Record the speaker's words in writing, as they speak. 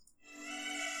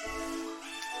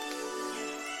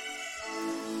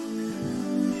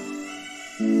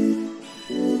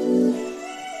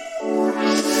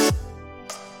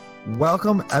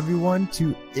Welcome everyone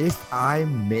to If I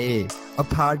May, a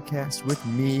podcast with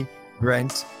me,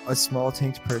 Brent, a small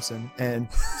tanked person, and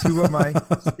two of my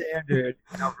standard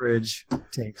average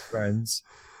tanked friends,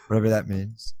 whatever that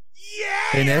means. Yeah.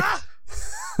 Hey Nick.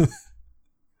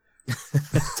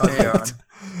 Tanked.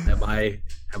 Am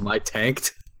I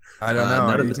tanked? I don't know.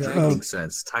 Not in the tanking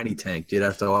sense. Tiny tanked. You'd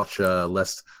have to watch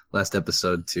last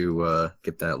episode to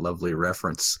get that lovely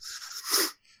reference.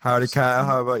 Howdy, Kyle.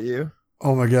 How about you?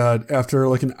 Oh my god, after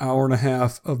like an hour and a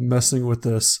half of messing with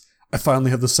this, I finally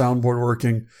have the soundboard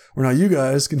working, where now you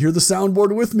guys can hear the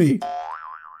soundboard with me.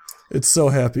 It's so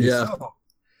happy. Yeah.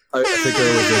 I think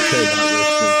I was okay not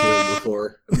listening to it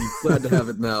before. I'm glad to have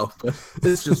it now. But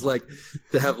it's just like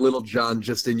to have little John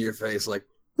just in your face, like,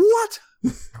 what?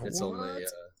 It's only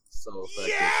so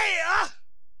effective. Yeah!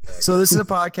 So this is a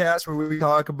podcast where we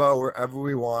talk about wherever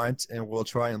we want, and we'll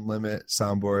try and limit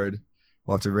soundboard.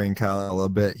 We'll have to ring Kyle a little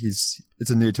bit. It's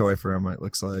a new toy for him, it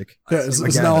looks like. Yeah,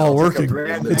 it's now all working.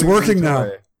 It's working now.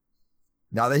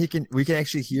 Now that we can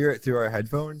actually hear it through our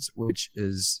headphones, which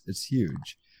it's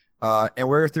huge. And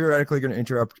we're theoretically going to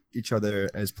interrupt each other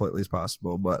as politely as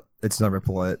possible, but it's never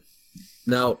polite.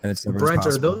 Now, and it's never Brent,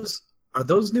 are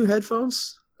those new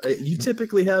headphones? You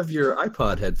typically have your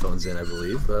iPod headphones in, I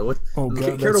believe.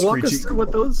 Care to walk us through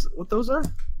what those are?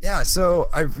 Yeah, so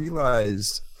I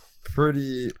realized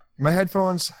my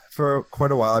headphones for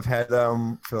quite a while. I've had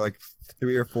them for like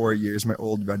 3 or 4 years, my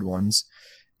old red ones.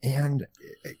 And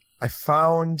I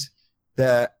found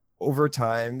that over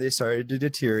time they started to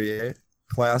deteriorate.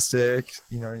 Plastic,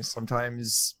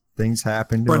 sometimes things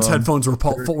happen. Brent's headphones were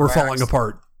falling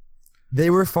apart.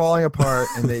 They were falling apart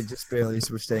and they just barely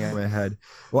were staying on my head.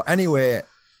 Well, anyway,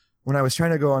 when I was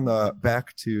trying to go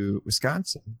back to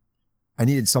Wisconsin, I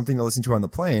needed something to listen to on the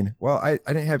plane. Well, I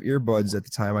didn't have earbuds at the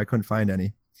time. I couldn't find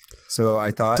any. So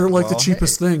I thought they're like the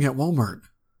cheapest thing at Walmart.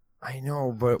 I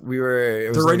know, but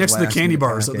they're right next to the candy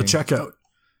bars at the checkout.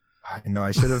 I know,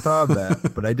 I should have thought of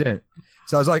that, but I didn't.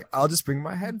 So I was like, I'll just bring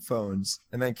my headphones,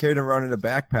 and then carried them around in a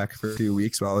backpack for a few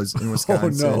weeks while I was in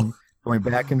Wisconsin, going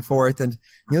back and forth. And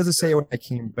needless to say, when I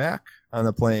came back on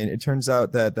the plane, it turns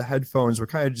out that the headphones were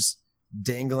kind of just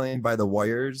dangling by the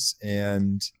wires,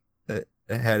 and it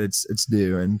had its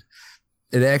due. And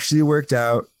it actually worked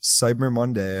out. Cyber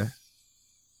Monday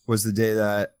was the day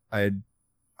that I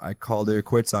called it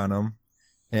quits on them,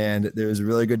 and there was a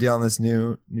really good deal on this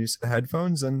new set of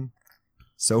headphones, and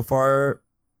so far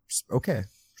okay.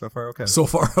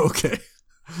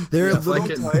 They're a little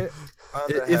tight on the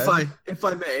head. If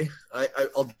I may,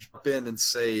 I'll jump in and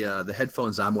say the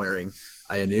headphones I'm wearing,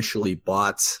 I initially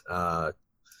bought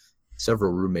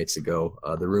several roommates ago.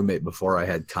 The roommate before I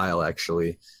had, Kyle,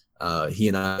 actually, he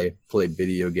and I played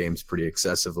video games pretty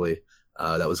excessively.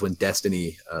 That was when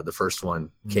Destiny, the first one,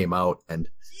 came out, and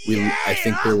I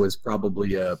think there was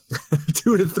probably a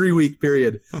 2 to 3 week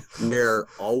period where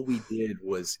all we did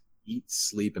was eat,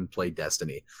 sleep, and play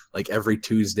Destiny. Like every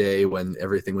Tuesday when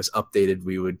everything was updated,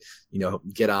 we would,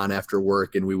 get on after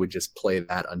work and we would just play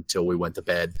that until we went to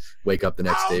bed. Wake up the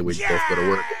next day, we'd both go to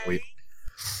work, and we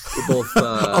both.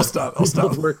 I'll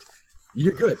stop. Worked.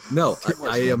 You're good. No,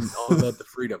 I am all about the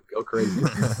freedom. Go crazy.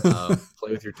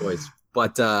 Play with your toys.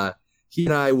 But he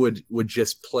and I would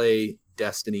just play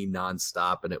Destiny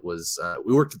nonstop, and it was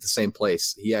we worked at the same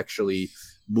place. He actually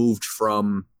moved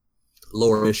from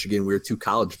Lower Michigan. We were 2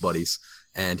 college buddies,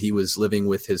 and he was living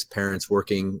with his parents,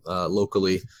 working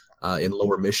locally in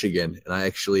Lower Michigan. And I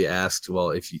actually asked,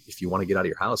 well, if you want to get out of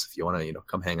your house, if you want to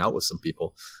come hang out with some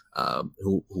people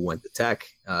who went to tech,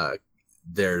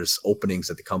 there's openings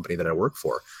at the company that I work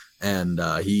for. And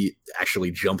he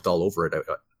actually jumped all over it.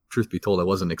 Truth be told, I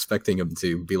wasn't expecting him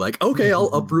to be like, okay, I'll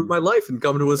uproot my life and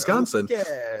come to Wisconsin.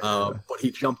 Okay. But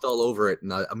he jumped all over it,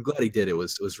 and I'm glad he did. It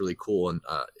was really cool. And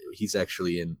he's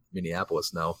actually in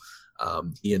Minneapolis now.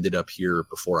 He ended up here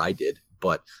before I did,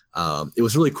 but it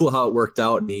was really cool how it worked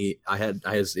out. And I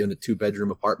was in a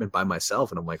 2-bedroom apartment by myself,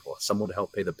 and I'm like, well, someone to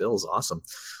help pay the bills. Awesome.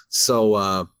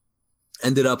 So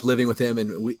ended up living with him,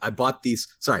 and I bought these.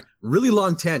 Sorry, really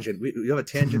long tangent. We have a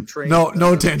tangent train.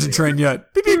 No tangent train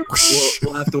yet. Beep, beep.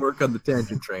 We'll have to work on the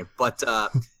tangent train. But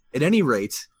at any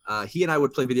rate, he and I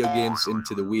would play video games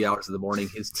into the wee hours of the morning.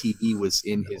 His TV was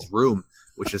in his room,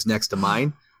 which is next to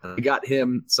mine. And I got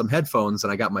him some headphones,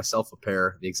 and I got myself a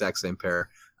pair, the exact same pair,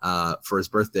 for his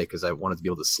birthday, because I wanted to be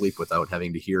able to sleep without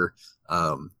having to hear.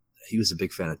 He was a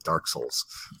big fan of Dark Souls,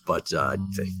 but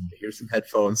here's some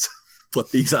headphones. Put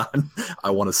these on. I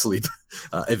want to sleep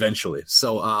eventually.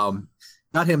 So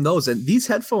got him those, and these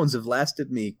headphones have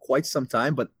lasted me quite some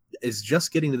time, but is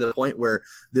just getting to the point where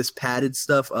this padded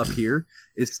stuff up here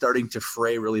is starting to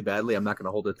fray really badly. I'm not going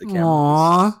to hold it to the camera.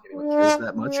 Aww. Anyone cares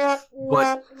that much,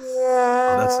 but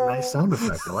that's a nice sound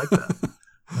effect. I like that.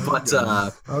 But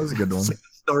that was a good one. It's like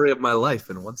the story of my life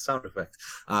in one sound effect.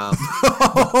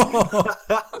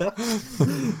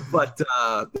 But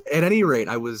at any rate,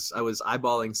 I was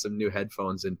eyeballing some new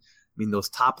headphones, and I mean those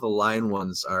top of the line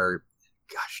ones are,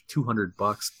 gosh, $200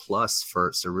 plus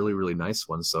for some really, really nice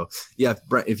ones. So yeah,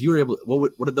 Brent, if you were able,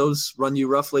 what did those run you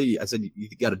roughly? I said you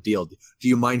got a deal. Do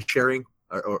you mind sharing,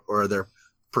 or are there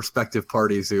prospective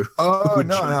parties who? Oh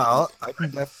no, I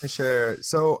can definitely share.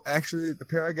 So actually, the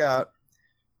pair I got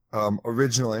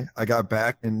originally, I got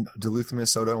back in Duluth,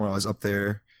 Minnesota when I was up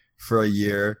there for a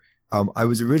year. I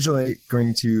was originally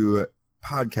going to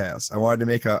podcast. I wanted to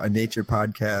make a nature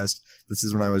podcast. This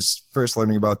is when I was first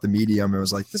learning about the medium. I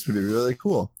was like, this would be really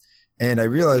cool. And I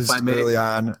realized early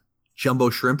on. Jumbo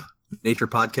Shrimp, nature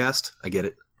podcast. I get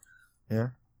it. Yeah.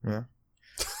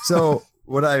 So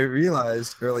what I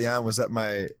realized early on was that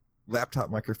my laptop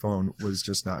microphone was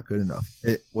just not good enough.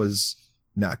 It was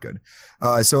not good.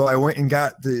 So I went and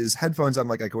got these headphones. I'm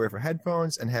like, I can wear for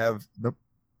headphones and have the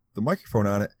microphone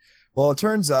on it. Well, it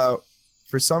turns out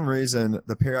for some reason,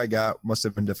 the pair I got must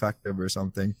have been defective or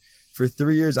something. For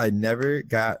 3 years, I never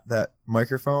got that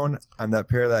microphone on that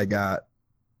pair that I got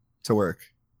to work.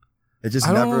 It just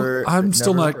never. I'm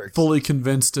still not works. fully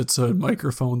convinced it's a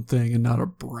microphone thing and not a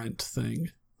Brent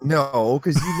thing. No,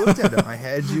 because you looked at them. I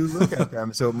had you look at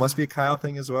them, so it must be a Kyle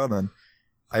thing as well. Then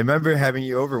I remember having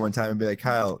you over one time and be like,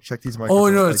 Kyle, check these microphones. Oh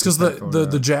no, it's because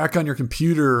the jack on your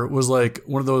computer was like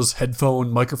one of those headphone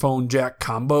microphone jack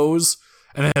combos,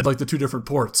 and it had like the two different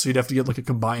ports, so you'd have to get like a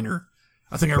combiner.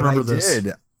 I think I remember this.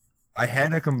 I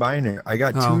had a combiner. I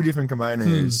got two different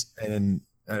combiners, and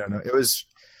I don't know.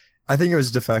 I think it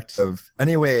was defective.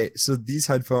 Anyway, so these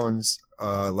headphones,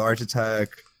 Logitech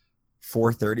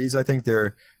 430s, I think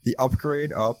they're the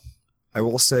upgrade up. I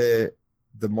will say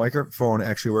the microphone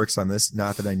actually works on this.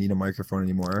 Not that I need a microphone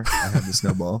anymore. I have the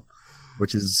Snowball,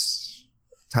 which is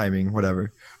timing,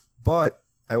 whatever. But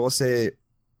I will say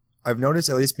I've noticed,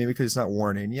 at least maybe because it's not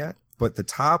worn in yet, but the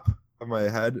top of my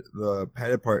head, the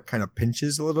padded part kind of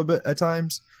pinches a little bit at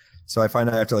times. So I find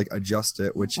I have to like adjust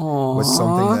it, which was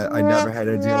something that I never had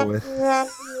to deal with.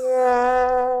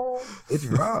 It's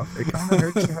rough. It kind of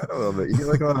hurts your head a little bit. You get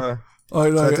like so I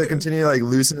have to continue like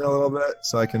loosen it a little bit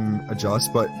so I can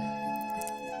adjust. But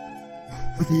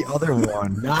the other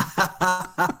one,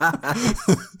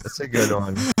 that's a good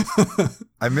one.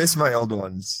 I miss my old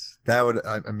ones.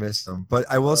 I miss them. But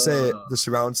I will say the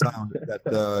surround sound that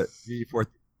the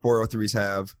V403s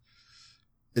have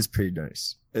is pretty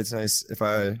nice. It's nice if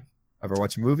I ever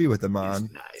watch a movie with them on.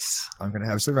 Nice. I'm gonna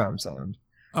have surround sound.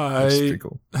 It's pretty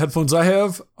cool. Headphones I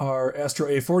have are Astro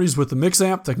A40s with the mix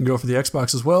amp that can go for the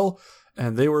Xbox as well,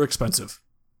 and they were expensive.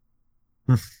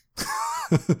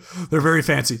 They're very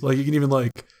fancy. Like you can even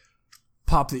like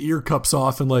pop the ear cups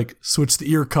off and like switch the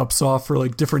ear cups off for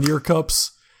like different ear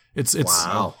cups. It's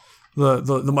wow.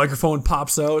 The microphone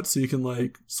pops out, so you can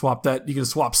like swap that. You can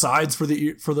swap sides for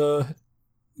the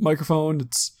microphone.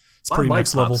 It's pretty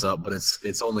next level. Pops up, but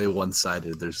it's only one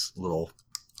sided. There's a little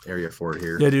area for it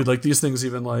here. Yeah, dude. Like these things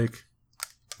even like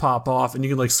pop off, and you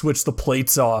can like switch the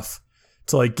plates off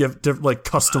to like give like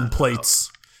custom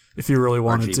plates if you really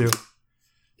wanted to.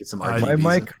 Get some RGBs.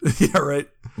 My mic, yeah, right.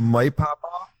 Might pop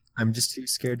off. I'm just too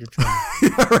scared to try.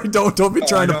 Yeah, right. Don't be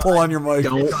trying to pull on your mic.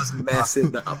 Don't mess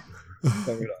it up.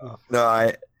 No,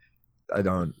 I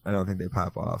don't think they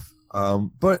pop off.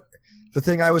 But the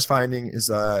thing I was finding is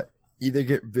that either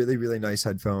get really, really nice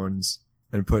headphones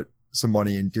and put some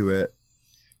money into it,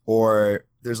 or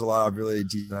there's a lot of really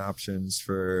decent options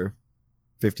for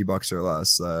 $50 or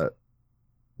less. That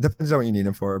depends on what you need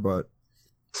them for, but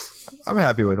I'm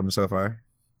happy with them so far.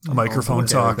 Microphone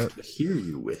talk. I hear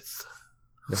you with.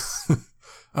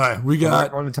 All right, we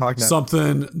got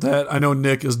something that I know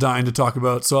Nick is dying to talk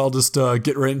about, so I'll just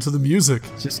get right into the music.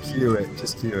 Just cue it.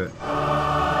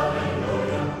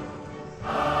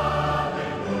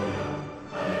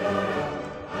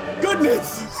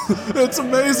 Goodness! It's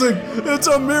amazing! It's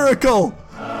a miracle!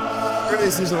 I've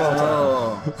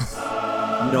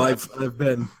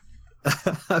been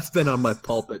I've been on my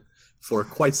pulpit for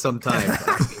quite some time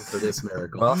asking for this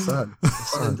miracle. Well said.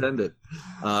 Pun intended.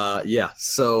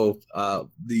 So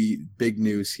the big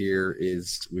news here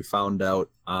is we found out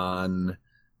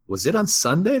was it on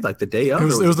Sunday? Like the day of? It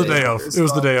was the day of. It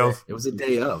was the day of. It was the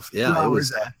day of. Yeah. It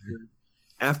was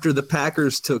after the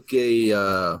Packers took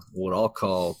a what I'll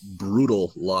call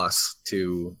brutal loss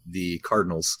to the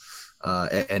Cardinals.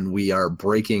 and we are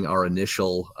breaking our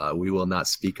initial we will not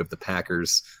speak of the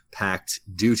Packers pact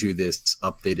due to this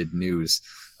updated news.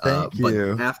 Thank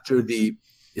you. But after the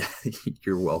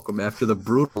you're welcome. After the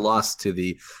brutal loss to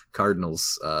the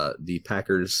Cardinals, the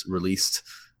Packers released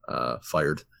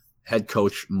fired head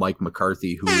coach Mike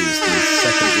McCarthy, who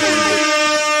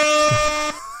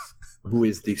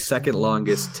is the second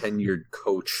longest tenured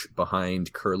coach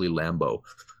behind Curly Lambeau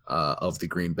of the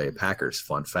Green Bay Packers.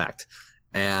 Fun fact.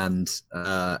 And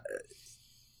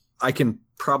I can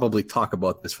probably talk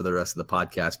about this for the rest of the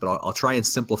podcast, but I'll try and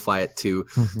simplify it to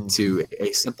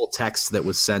a simple text that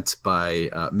was sent by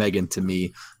Megan to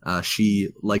me. She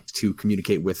liked to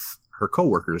communicate with her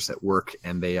coworkers at work,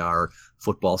 and they are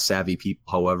football savvy people.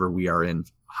 However, we are in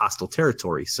hostile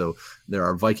territory, so there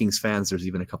are Vikings fans. There's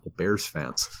even a couple Bears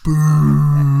fans,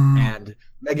 and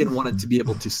Megan wanted to be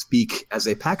able to speak as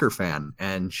a Packer fan,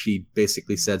 and she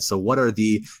basically said, so what are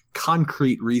the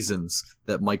concrete reasons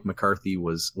that Mike McCarthy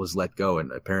was let go?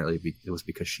 And apparently it was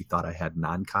because she thought I had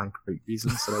non-concrete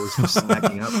reasons that I was just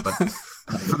stacking up. But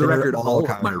for the record, all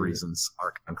of my reasons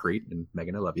are concrete, and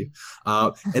Megan, I love you.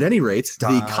 At any rate,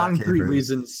 the concrete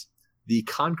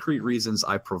reasons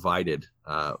I provided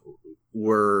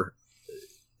were,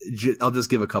 I'll just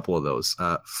give a couple of those.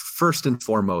 First and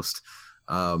foremost,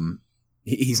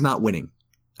 he's not winning.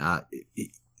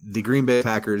 The Green Bay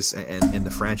Packers and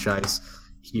the franchise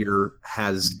here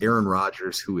has Aaron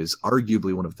Rodgers, who is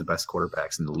arguably one of the best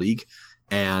quarterbacks in the league,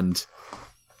 and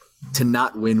to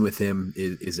not win with him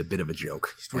is a bit of a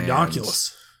joke. It's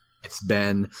ridiculous. It's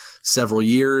been several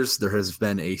years. There has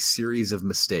been a series of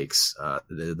mistakes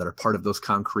that are part of those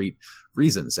concrete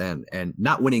reasons, and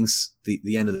not winning's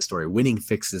the end of the story. Winning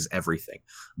fixes everything,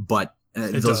 but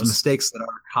those mistakes that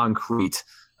are concrete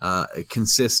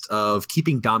consist of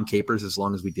keeping Dom Capers as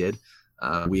long as we did.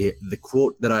 The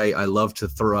quote that I love to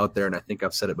throw out there, and I think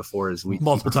I've said it before, is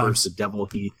multiple times the devil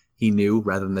he knew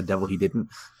rather than the devil he didn't.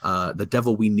 The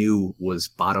devil we knew was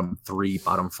bottom 3,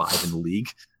 bottom 5 in the league.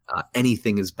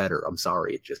 Anything is better. I'm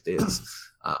sorry, it just is.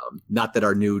 Not that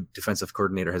our new defensive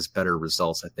coordinator has better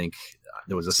results. I think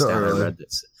there was a stat I read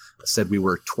that said we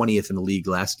were 20th in the league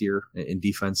last year in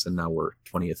defense, and now we're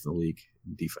 20th in the league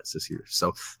in defense this year.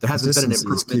 So there hasn't been an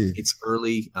improvement. It's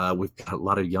early. We've got a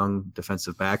lot of young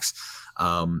defensive backs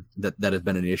that have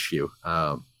been an issue.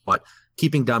 But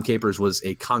keeping Dom Capers was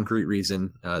a concrete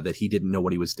reason that he didn't know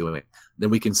what he was doing. Then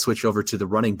we can switch over to the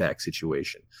running back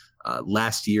situation.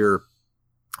 Last year,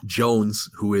 Jones,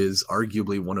 who is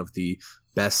arguably one of the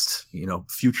best,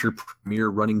 future premier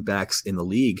running backs in the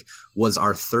league, was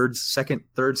our third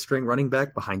string running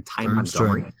back behind Ty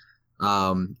Montgomery.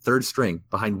 Third string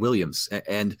behind Williams.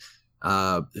 And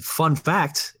fun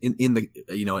fact, in the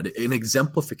an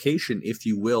exemplification, if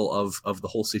you will, of the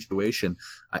whole situation,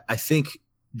 I think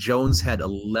Jones had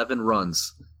 11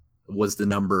 runs was the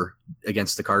number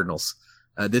against the Cardinals.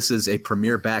 This is a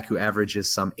premier back who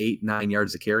averages some 8-9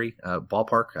 yards a carry,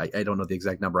 ballpark. I don't know the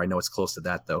exact number. I know it's close to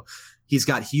that, though. He's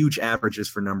got huge averages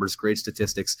for numbers, great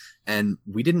statistics, and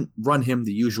we didn't run him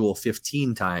the usual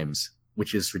 15 times,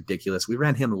 which is ridiculous. We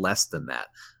ran him less than that.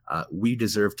 We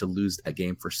deserve to lose that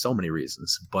game for so many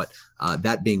reasons, but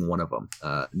that being one of them.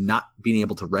 Not being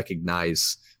able to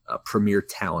recognize premier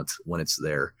talent when it's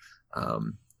there.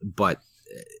 But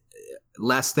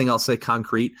last thing I'll say,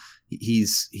 concrete,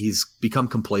 he's become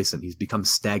complacent. He's become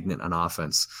stagnant on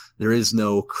offense. There is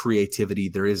no creativity.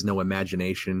 There is no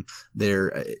imagination.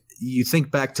 You think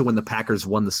back to when the Packers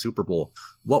won the Super Bowl.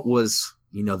 What was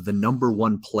the number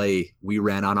one play we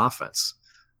ran on offense?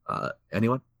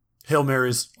 Anyone? Hail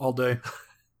Marys all day.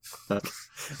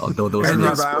 Although those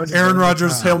Aaron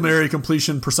Rodgers' Hail Mary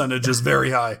completion percentage is very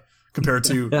high compared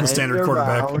to the standard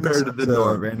quarterback. Compared to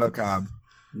the Randall Cobb.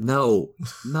 No,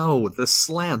 the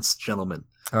slants, gentlemen.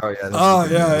 Oh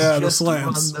yeah. The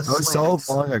slants. That was so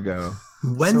long ago.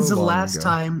 When's the last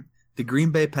time the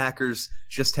Green Bay Packers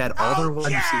just had all their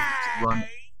wide receivers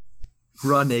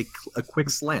run a quick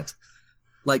slant?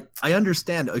 Like, I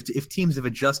understand if teams have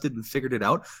adjusted and figured it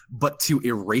out, but to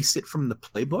erase it from the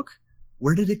playbook,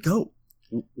 where did it go?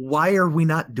 Why are we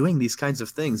not doing these kinds of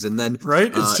things? And then,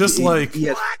 right? It's just what?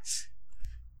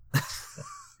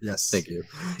 Yes. Thank you.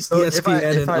 So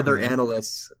ESPN and other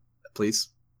analysts, please.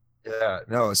 Yeah,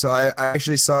 no. So I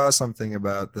actually saw something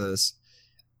about this,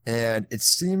 and it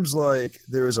seems like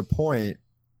there was a point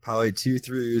probably 2-3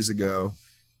 years ago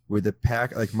where the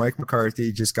pack, like Mike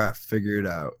McCarthy, just got figured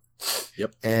out.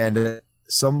 Yep. And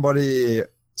some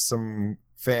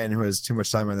fan who has too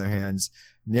much time on their hands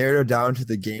narrowed it down to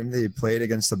the game they played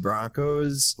against the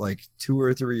Broncos like 2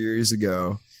 or 3 years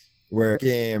ago, where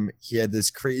game he had this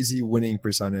crazy winning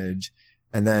percentage,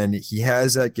 And then he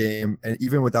has that game, and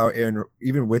even with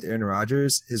Aaron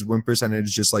Rodgers, his win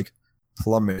percentage just like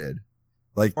plummeted,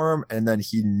 like for him. And then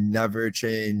he never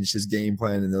changed his game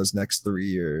plan in those next 3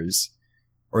 years,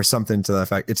 or something to that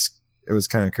effect. It was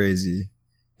kind of crazy.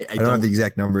 I don't have the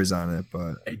exact numbers on it,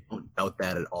 but I don't doubt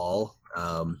that at all.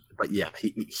 But yeah,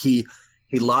 he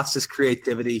lost his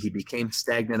creativity. He became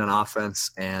stagnant on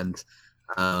offense, and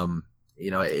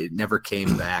it never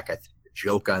came back. I think the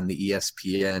joke on the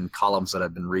ESPN columns that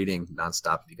I've been reading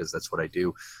nonstop, because that's what I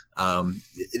do.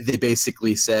 They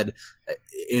basically said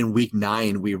in week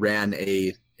 9 we ran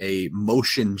a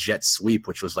motion jet sweep,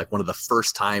 which was like one of the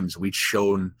first times we'd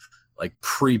shown like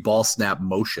pre-ball snap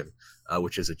motion.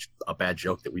 Which is a bad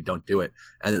joke that we don't do it.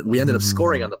 And we ended up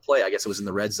scoring on the play. I guess it was in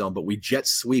the red zone, but we jet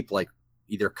sweep like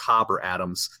either Cobb or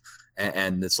Adams.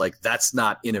 And it's like, that's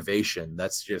not innovation.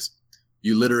 That's just,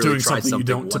 you literally doing try something you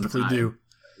don't typically do.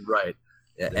 Right.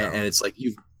 Yeah. And it's like,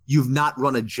 you've not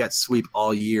run a jet sweep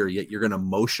all year, yet you're going to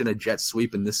motion a jet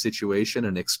sweep in this situation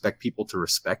and expect people to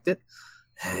respect it.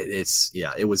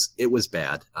 It was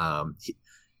bad.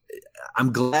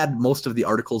 I'm glad most of the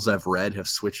articles I've read have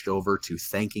switched over to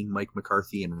thanking Mike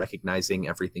McCarthy and recognizing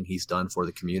everything he's done for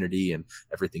the community and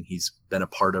everything he's been a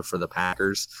part of for the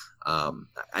Packers.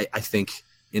 I think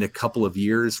in a couple of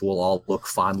years, we'll all look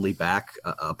fondly back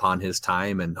upon his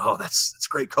time and, that's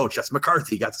great coach. That's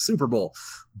McCarthy, got the Super Bowl.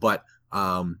 But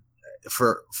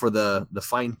for the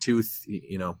fine tooth,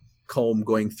 comb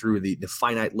going through the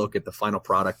finite look at the final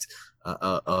product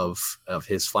of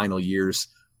his final years,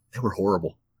 they were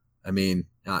horrible. I mean,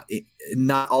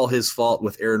 not all his fault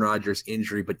with Aaron Rodgers'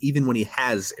 injury, but even when he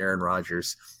has Aaron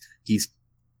Rodgers, he's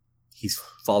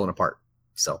fallen apart.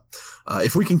 So,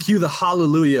 if we can cue the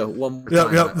hallelujah one more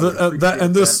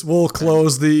time. This will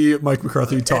close the Mike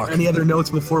McCarthy talk. Any other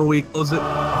notes before we close it?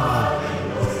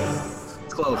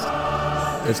 It's closed.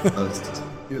 It's closed.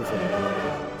 Beautiful.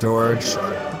 George.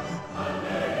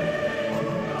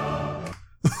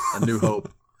 A New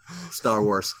Hope. Star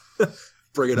Wars.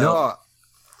 Bring it out.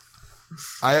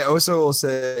 I also will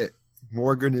say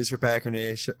more good news for Packer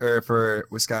Nation, or for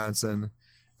Wisconsin.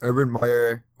 Urban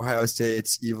Meyer, Ohio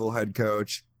State's evil head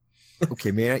coach.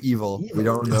 Okay, maybe not evil. We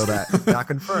don't know that. Not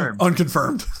confirmed.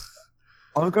 Unconfirmed.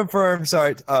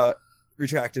 Sorry,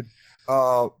 retracted.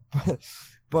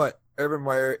 But Urban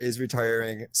Meyer is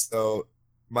retiring, so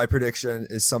my prediction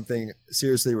is something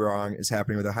seriously wrong is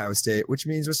happening with Ohio State, which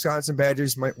means Wisconsin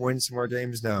Badgers might win some more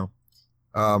games now.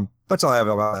 That's all I have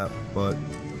about that, but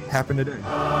happened today.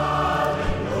 I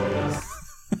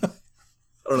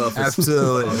don't know if it's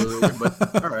absolutely,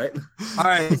 but all right.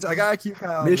 So I gotta keep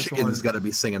count. Michigan's got to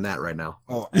be singing that right now.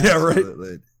 Oh, yeah, right.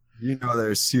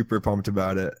 They're super pumped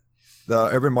about it. The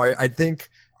Urban Meyer. I think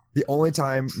the only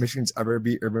time Michigan's ever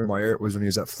beat Urban Meyer was when he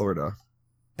was at Florida,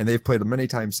 and they've played him many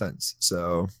times since.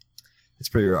 So it's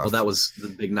pretty rough. Well, that was the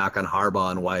big knock on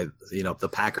Harbaugh and why, the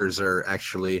Packers are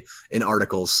actually in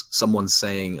articles, someone's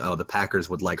saying, the Packers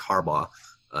would like Harbaugh.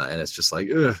 And it's just like,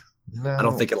 no, I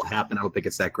don't think it'll happen. I don't think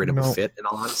it's that great of a fit, in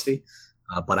all honesty.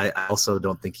 But I also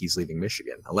don't think he's leaving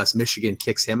Michigan unless Michigan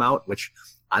kicks him out, which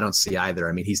I don't see either.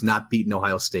 I mean, he's not beaten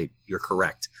Ohio State. You're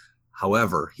correct.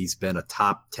 However, he's been a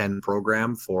top 10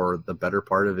 program for the better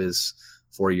part of his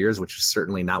 4 years, which is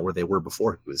certainly not where they were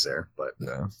before he was there. But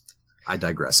yeah, I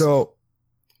digress. So,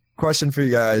 question for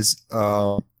you guys,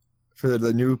 for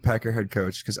the new Packer head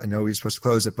coach, because I know we're supposed to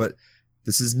close it, but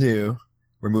this is new.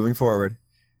 We're moving forward.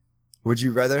 Would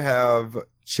you rather have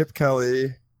Chip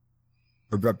Kelly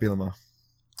or Brett Bielema?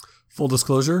 Full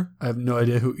disclosure, I have no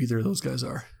idea who either of those guys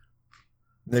are.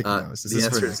 Nick knows. The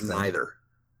answer is neither.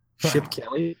 Chip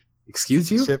Kelly?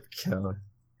 Excuse you? Chip Kelly.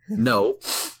 No.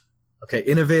 Okay,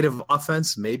 innovative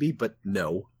offense, maybe, but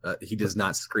no. He does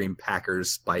not scream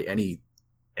Packers by any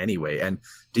way. And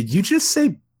did you just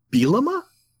say Bielema?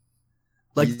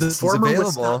 Like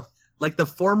the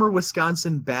former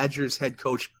Wisconsin Badgers head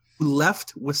coach who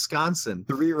left Wisconsin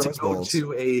to go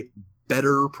to a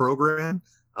better program.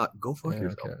 Go fuck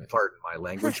yourself. Okay. Pardon my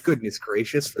language. Goodness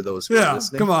gracious, for those who are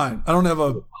listening. Come on. I don't have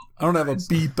a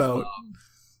beep out.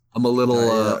 I'm a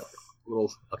little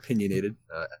opinionated,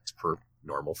 as per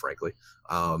normal, frankly.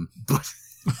 No,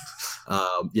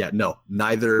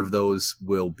 neither of those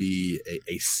will be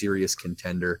a serious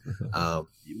contender.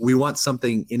 We want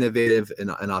something innovative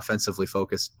and offensively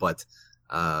focused, but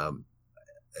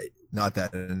not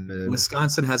that.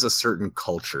 Wisconsin has a certain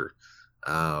culture.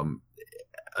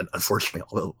 Unfortunately,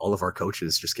 all of our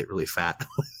coaches just get really fat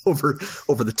over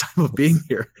the time of being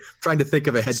here. I'm trying to think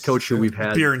of a head coach who we've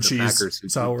had. Beer and cheese. Packers who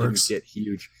things get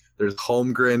huge. There's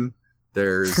Holmgren.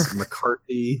 There's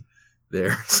McCarthy.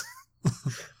 There's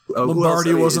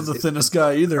Lombardi wasn't the thinnest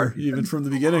guy either, even from the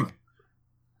beginning.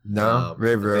 No,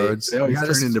 Rave Roads. They always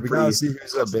turn into pretty. See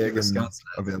who's a big and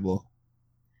available.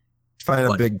 Find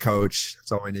a big coach.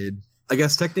 That's all we need. I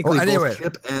guess technically both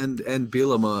Chip and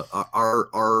Bielema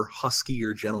are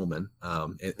huskier gentlemen.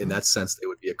 In that sense, they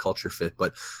would be a culture fit.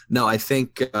 But no, I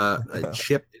think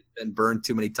Chip has been burned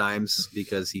too many times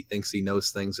because he thinks he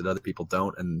knows things that other people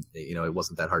don't, and it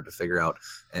wasn't that hard to figure out.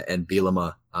 And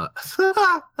Bielema,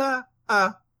 okay.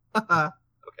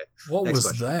 What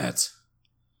was that?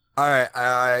 All right,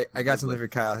 I got something for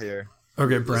Kyle here.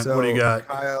 Okay, Brent, what do you got?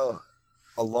 Kyle,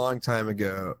 a long time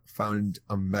ago, found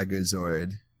a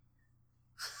Megazord.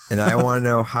 And I want to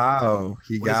know how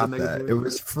he got that. It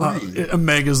was free. A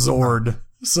Megazord.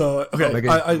 So, okay,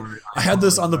 I had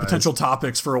this on the potential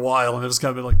topics for a while, and I just kind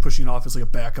of been like pushing off as like a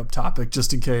backup topic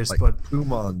just in case. Like but 2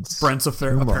 months. Brent's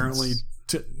apparently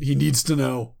he needs to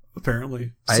know.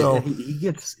 Apparently, so he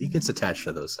gets attached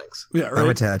to those things. Yeah, right? I'm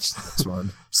attached to this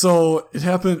one. So it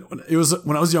happened. It was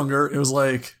when I was younger. It was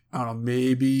like I don't know,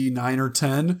 maybe 9 or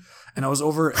 10, and I was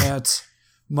over at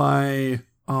my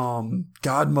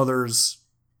godmother's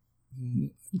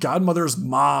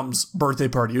mom's birthday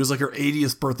party. It was like her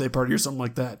 80th birthday party or something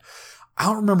like that. I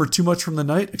don't remember too much from the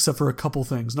night except for a couple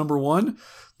things. Number one,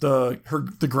 the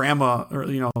grandma, or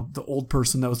the old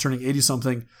person that was turning 80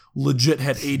 something, legit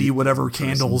had 80 whatever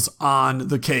candles on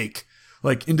the cake,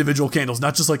 like individual candles,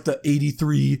 not just like the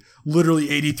 83, literally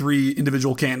 83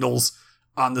 individual candles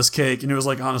on this cake, and it was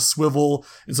like on a swivel,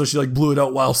 and so she like blew it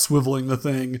out while swiveling the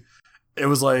thing. It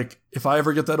was like, if I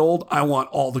ever get that old, I want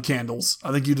all the candles.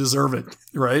 I think you deserve it,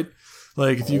 right?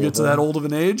 Like, if you get to that old of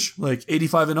an age, like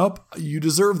 85 and up, you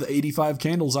deserve the 85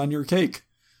 candles on your cake.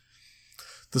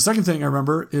 The second thing I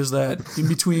remember is that in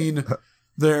between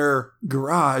their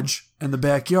garage and the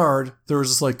backyard, there was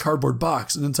this like cardboard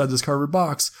box, and inside this cardboard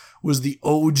box was the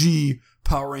OG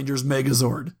Power Rangers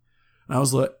Megazord. And I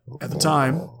was like, at the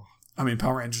time, I mean,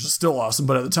 Power Rangers is still awesome,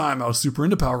 but at the time I was super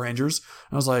into Power Rangers.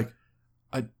 And I was like,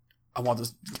 I want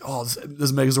this. Oh,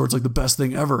 this Megazord's like the best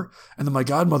thing ever. And then my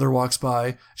godmother walks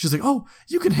by. She's like, "Oh,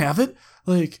 you can have it.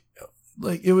 Like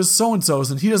it was so and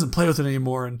so's, and he doesn't play with it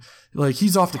anymore. And like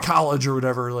he's off to college or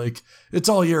whatever. Like it's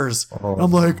all yours." And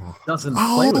I'm like, doesn't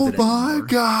play with it my anymore.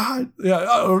 God! Yeah,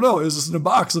 I don't know. It was just in a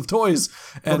box of toys,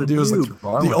 and it was like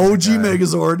the OG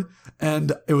Megazord,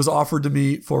 and it was offered to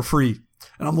me for free.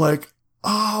 And I'm like,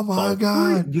 oh my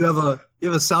God! Do you have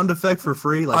a sound effect for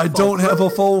free? Like I don't have a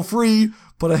full free.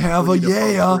 But I have a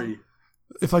yeah,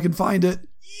 if I can find it.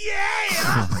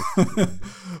 Yeah!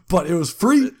 But it was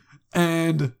free,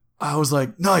 and I was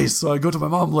like, nice. So I go to my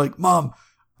mom, like, Mom,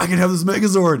 I can have this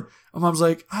Megazord. My mom's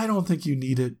like, I don't think you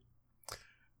need it.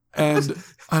 And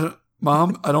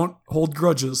Mom, I don't hold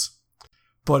grudges.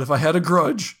 But if I had a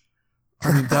grudge,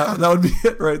 I mean, that would be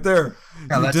it right there.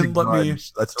 Yeah, you didn't let me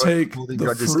take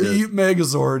the free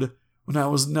Megazord when I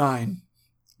was 9.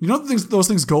 You know what those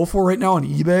things go for right now on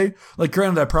eBay? Like,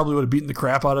 granted, I probably would have beaten the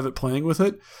crap out of it playing with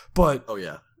it, but oh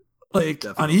yeah, like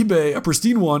definitely. On eBay, a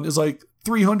pristine one is like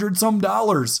 $300 some.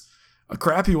 A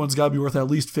crappy one's got to be worth at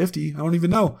least 50. I don't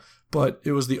even know, but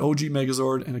it was the OG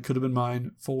Megazord, and it could have been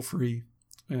mine, full free,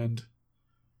 and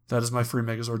that is my free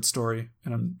Megazord story,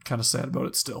 and I'm kind of sad about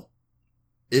it still.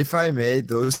 If I made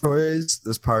those toys,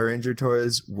 those Power Ranger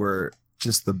toys were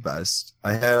just the best.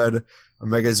 I had a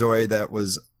Megazord that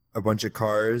was a bunch of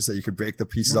cars that you could break the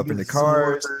pieces up into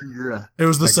cars. It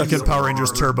was the second Power Rangers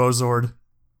Turbo Zord.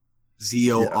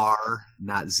 ZOR,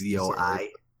 not ZOI.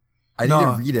 I need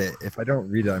to read it. If I don't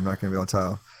read it, I'm not going to be able to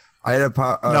tell. I had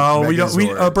a no, we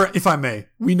don't. Brent, if I may,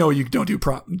 we know you don't do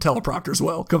teleprompters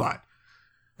well. Come on.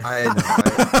 I know.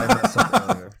 I messed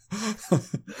up earlier.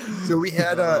 So we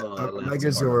had a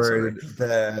Megazord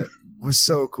that was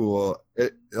so cool. I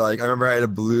remember I had a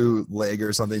blue leg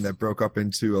or something that broke up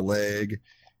into a leg.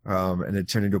 And it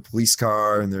turned into a police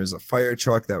car, and there's a fire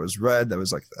truck that was red, that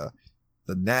was like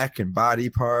the neck and body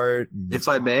part. If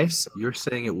I may, you're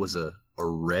saying it was a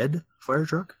red fire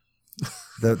truck?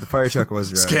 The fire truck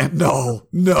was red. No.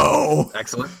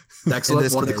 Excellent.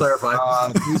 Wanted to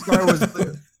clarify. Police car was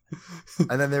blue.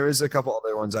 And then there was a couple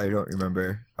other ones I don't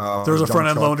remember. There was a front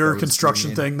end loader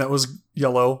construction thing that was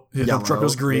yellow. The dump truck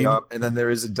was green. Yep. And then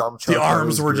there is a dump truck. The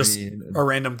arms were just a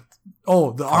random.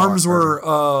 Oh, the arms were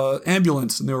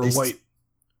ambulance, and they were white.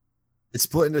 It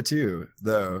split into two,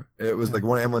 though. It was like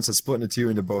one ambulance that split into two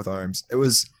into both arms. It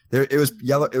was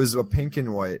yellow. It was a pink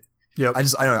and white. Yeah. I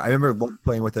don't know. I remember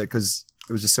playing with it because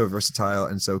it was just so versatile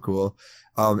and so cool.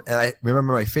 And I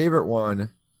remember my favorite one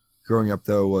growing up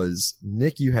though was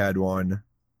Nick. You had one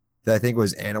that I think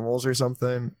was animals or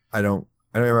something. I don't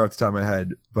remember off the top of my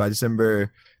head, but I just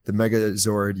remember the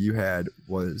Megazord you had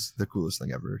was the coolest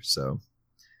thing ever. So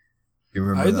You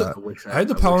remember I had that? I had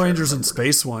the Power Rangers in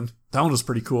Space one. That one was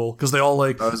pretty cool because they all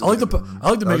like. I like the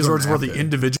Megazords where the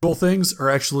individual things are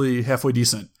actually halfway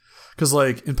decent. Because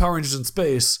like in Power Rangers in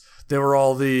Space, they were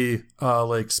all the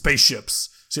like spaceships.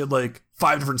 So you had like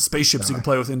 5 different spaceships you could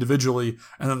play with individually,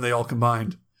 and then they all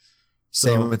combined. So,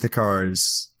 same with the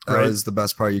cars. That was the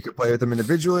best part. You could play with them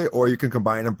individually, or you can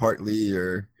combine them partly,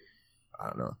 or I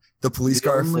don't know. The police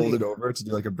car folded over to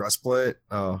do like a breastplate.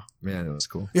 Oh man, it was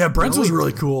cool. Yeah, Brent's was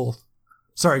really cool.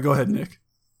 Sorry, go ahead, Nick.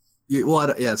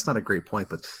 Yeah, it's not a great point,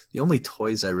 but the only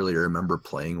toys I really remember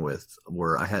playing with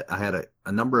were I had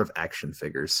a number of action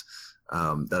figures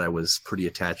that I was pretty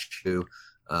attached to.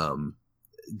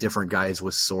 Different guys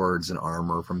with swords and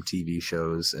armor from TV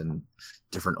shows and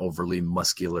different overly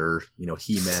muscular,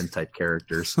 He-Man type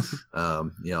characters.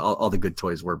 All the good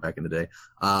toys were back in the day.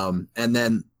 And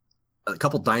then a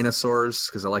couple dinosaurs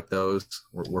because I like those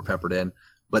were peppered in.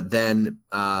 But then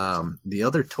the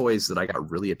other toys that I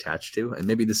got really attached to, and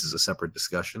maybe this is a separate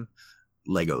discussion,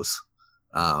 Legos.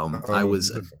 I was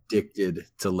addicted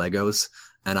to Legos,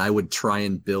 and I would try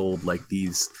and build like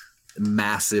these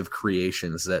massive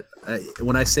creations that,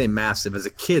 when I say massive, as a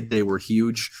kid, they were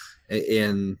huge.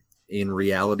 In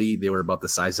reality, they were about the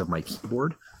size of my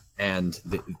keyboard, and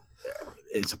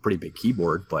it's a pretty big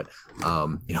keyboard, but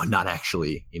not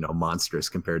actually monstrous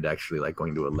compared to actually like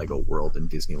going to a Lego World in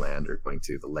Disneyland or going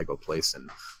to the Lego place in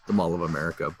the Mall of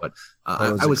America. But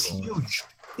I was huge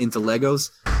into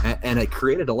Legos, and it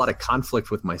created a lot of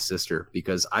conflict with my sister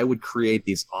because I would create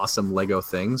these awesome Lego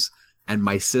things, and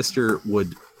my sister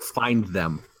would find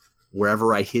them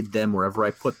wherever I hid them, wherever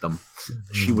I put them.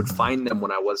 She would find them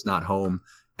when I was not home,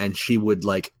 and she would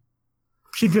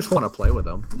she'd just want to play with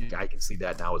them. I can see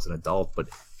that now as an adult, but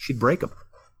she'd break them.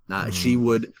 She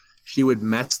would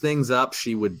mess things up.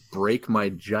 She would break my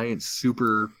giant,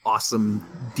 super awesome,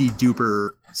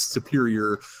 de-duper,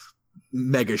 superior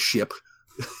mega ship,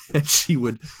 and she'd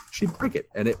break it,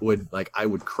 and it would I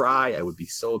would cry. I would be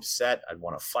so upset. I'd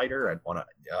want to fight her.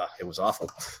 It was awful.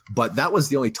 But that was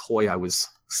the only toy I was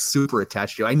super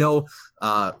attached to. I know,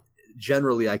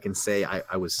 generally, I can say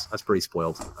I was pretty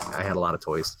spoiled. I had a lot of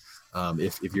toys.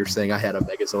 If you're saying I had a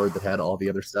Megazord that had all the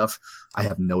other stuff, I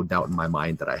have no doubt in my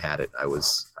mind that I had it. I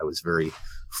was very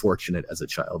fortunate as a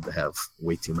child to have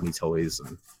way too many toys,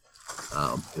 and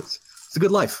it's a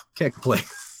good life. Can't complain.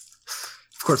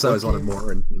 Of course, I always wanted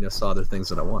more, and saw other things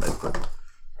that I wanted. But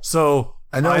so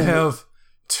I have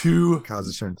 2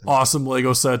 awesome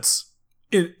Lego sets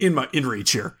in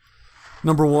reach here.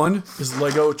 Number 1 is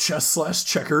Lego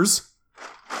Chess/Checkers.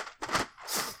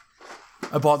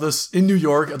 I bought this in New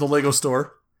York at the Lego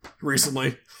store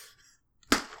recently.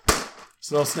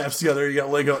 So it all snaps together. You got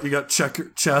Lego, you got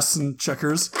chess and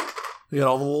checkers. You got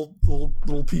all the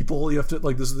little people. You have to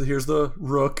here's the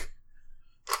rook.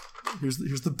 Here's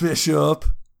the bishop.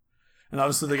 And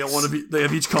obviously they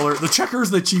have each color. The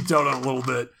checkers they cheaped out on a little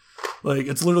bit. Like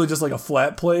it's literally just like a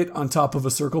flat plate on top of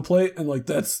a circle plate, and like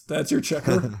that's your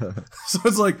checker. So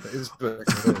it's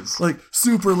like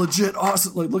super legit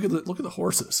awesome. Like look at the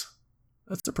horses.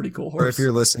 That's a pretty cool horse. Or if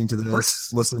you're listening to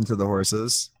this, listen to the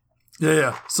horses.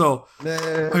 Yeah. So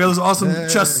I got this awesome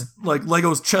chess, like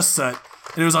Legos chess set,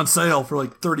 and it was on sale for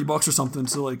like $30 or something.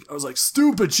 So like I was like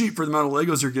stupid cheap for the amount of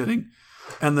Legos you're getting.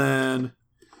 And then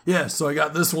so I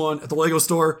got this one at the Lego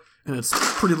store, and it's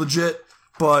pretty legit.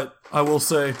 But I will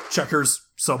say checkers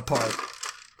subpar.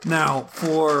 Now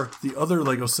for the other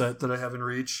Lego set that I have in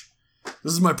reach,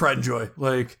 this is my pride and joy.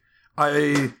 Like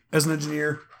I, as an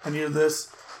engineer, I needed this.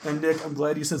 And Nick, I'm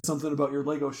glad you said something about your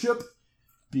Lego ship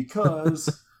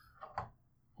because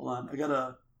hold on, I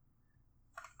gotta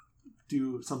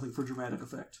do something for dramatic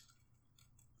effect.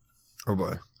 Oh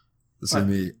boy, this is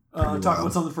me. Talk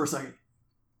about something for a second.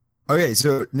 Okay,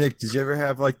 so Nick, did you ever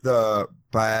have like the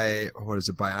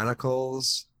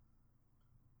Bionicles?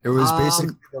 It was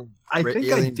basically. I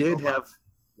think I did have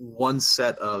one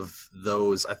set of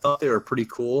those. I thought they were pretty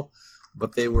cool,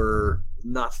 but they weren't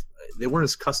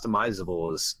as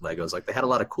customizable as Legos. Like they had a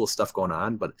lot of cool stuff going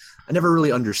on, but I never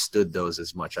really understood those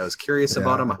as much. I was curious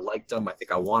about them. I liked them. I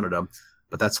think I wanted them,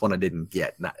 but that's one I didn't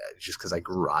get. Not just because I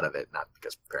grew out of it, not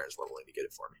because my parents were willing to get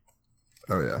it for me.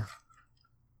 Oh yeah.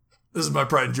 This is my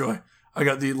pride and joy. I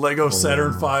got the Lego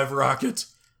Saturn V rocket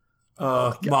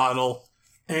model,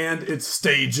 and it's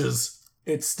stages.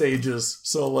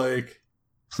 So like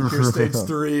here's stage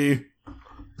 3,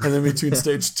 and then between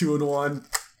stage 2 and 1.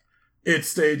 It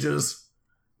stages.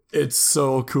 It's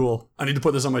so cool. I need to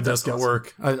put this on my desk at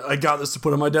work. I got this to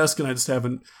put on my desk, and I just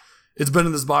haven't. It's been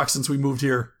in this box since we moved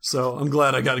here, so I'm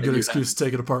glad I got a good excuse to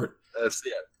take it apart. It's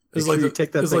like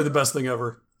the best thing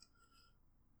ever.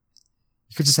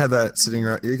 You could just have that sitting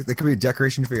around. That could be a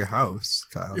decoration for your house,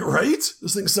 Kyle. You're right.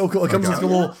 This thing's so cool. It comes with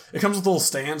It comes with little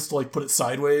stands to like put it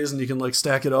sideways, and you can like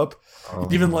stack it up.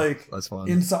 Even like that's fun.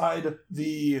 Inside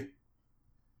the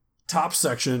top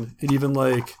section, it even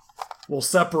like will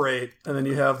separate, and then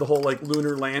you have the whole like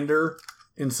lunar lander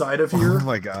inside of here. Oh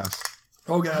my gosh!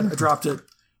 Oh god, I dropped it.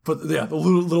 But yeah, the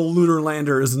little lunar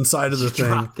lander is inside of the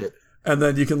thing, and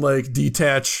then you can like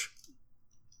detach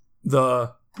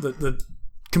the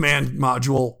command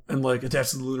module and like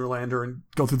attach to the lunar lander and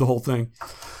go through the whole thing.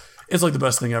 It's like the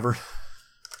best thing ever.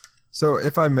 So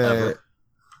if I may,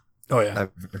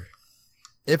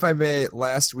 if I may,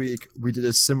 last week we did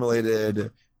a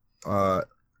simulated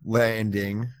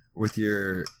landing with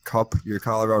your cup, your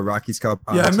Colorado Rockies cup.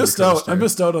 Yeah, I missed out. I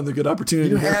missed out on the good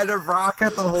opportunity. You had a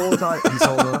rocket the whole time. He's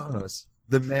holding out on us.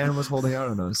 The man was holding out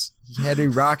on us. He had a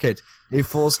rocket, a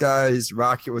full size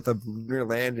rocket with a lunar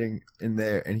landing in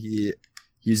there, and he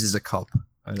uses a cup.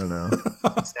 I don't know.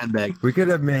 Sandbag. We could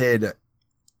have made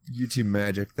YouTube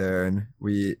magic there, and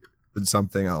we did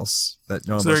something else that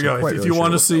no. So there you go. If you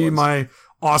want to see my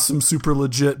awesome, super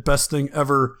legit, best thing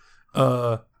ever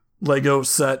Lego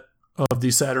set of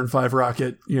the Saturn V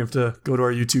rocket, you have to go to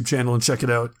our YouTube channel and check it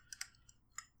out.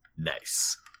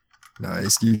 Nice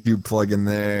YouTube plug in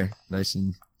there, nice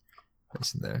and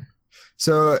there.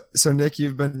 So Nick,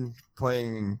 you've been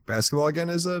playing basketball again,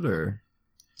 is it, or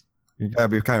you gotta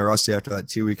be kind of rusty after that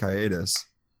 2-week hiatus?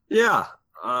 Yeah.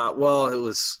 Well, it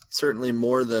was certainly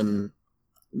more than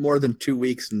 2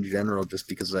 weeks in general, just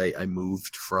because I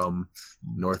moved from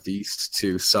Northeast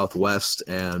to Southwest,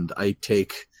 and I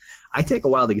take a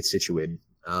while to get situated.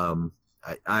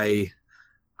 I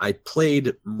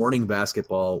played morning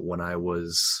basketball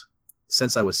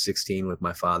since I was 16 with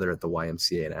my father at the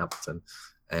YMCA in Appleton,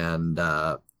 and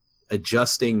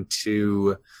adjusting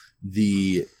to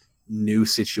the new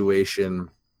situation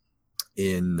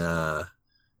in a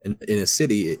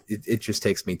city, it just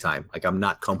takes me time. Like, I'm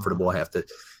not comfortable. I have to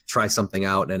try something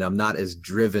out, and I'm not as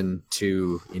driven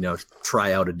to,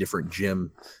 try out a different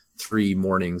gym 3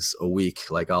 mornings a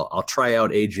week. Like, I'll try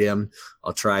out a gym.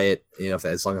 I'll try it,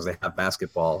 as long as I have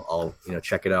basketball, I'll,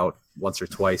 check it out once or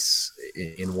twice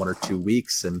in 1 or 2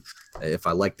 weeks. And if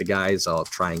I like the guys, I'll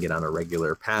try and get on a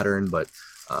regular pattern. But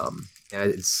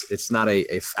it's not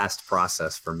a fast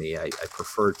process for me. I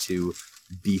prefer to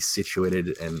be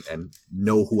situated and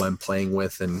know who I'm playing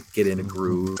with and get in a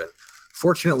groove. And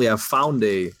fortunately, I've found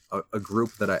a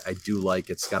group that I do like.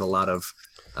 It's got a lot of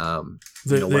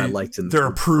what I liked in they're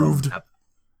approved.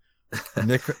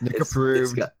 Nick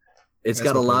approved. It's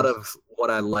got a lot of what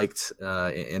I liked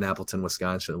in Appleton,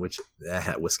 Wisconsin, which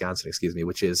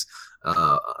is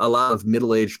a lot of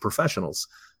middle-aged professionals,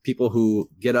 people who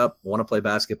get up, want to play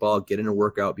basketball, get in a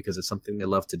workout because it's something they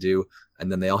love to do,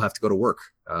 and then they all have to go to work.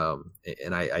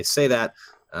 And I say that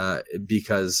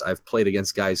because I've played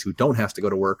against guys who don't have to go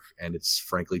to work, and it's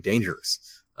frankly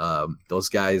dangerous. Those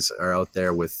guys are out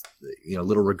there with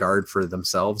little regard for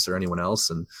themselves or anyone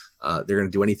else, and they're going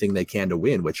to do anything they can to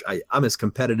win, which I'm as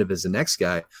competitive as the next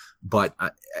guy, but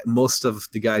most of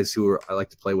the guys who I like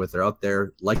to play with are out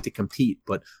there, like to compete,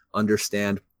 but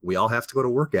understand we all have to go to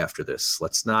work after this.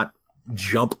 Let's not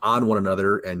jump on one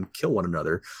another and kill one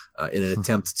another in an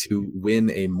attempt to win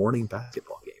a morning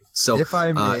basketball game. So if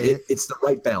I may, it's the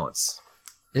right balance.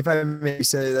 If I may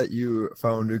say that you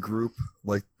found a group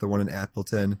like the one in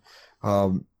Appleton,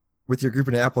 with your group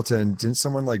in Appleton, didn't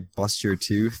someone like bust your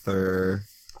tooth or?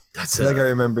 That's I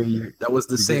remember you. That was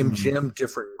the same gym,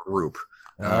 different group.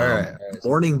 All right.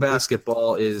 Morning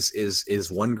basketball is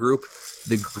one group.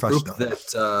 The group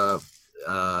that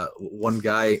one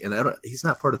guy, and he's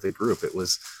not part of the group. It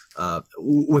was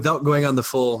without going on the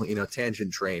full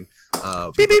tangent train.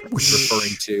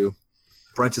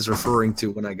 Brent is referring to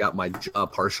when I got my jaw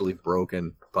partially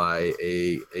broken by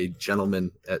a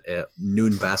gentleman at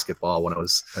noon basketball when I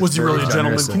was. Was he really a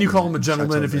gentleman? Can you call him a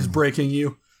gentleman if he's breaking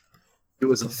you? He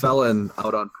was a felon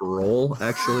out on parole,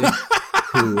 actually,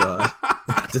 who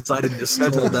decided to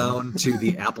stroll down to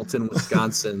the Appleton,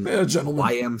 Wisconsin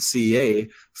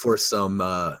YMCA for some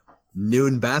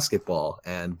noon basketball.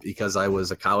 And because I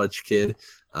was a college kid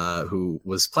who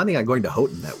was planning on going to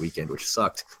Houghton that weekend, which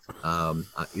sucked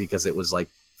because it was like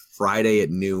Friday at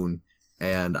noon,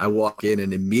 and I walk in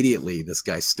and immediately this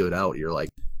guy stood out. You're like,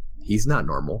 he's not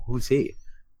normal. Who's he?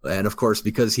 And of course,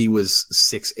 because he was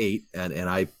 6'8" and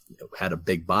I had a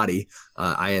big body,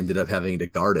 I ended up having to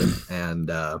guard him.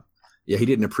 And he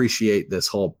didn't appreciate this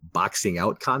whole boxing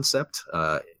out concept.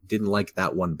 Didn't like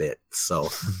that one bit. So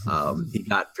he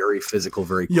got very physical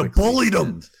very quickly. You bullied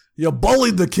him. You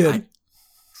bullied the kid.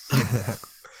 The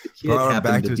kid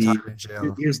happened to be.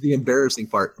 Here's the embarrassing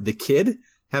part. The kid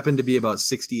happened to be about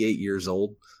 68 years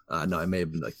old. No, it may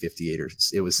have been like 58 or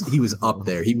he was up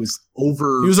there. He was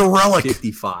over. He was a relic.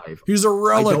 55. He was a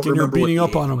relic, and you're beating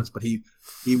up on him. But he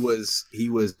was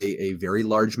a very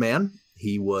large man.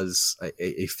 He was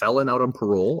a felon out on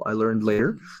parole. I learned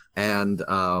later, and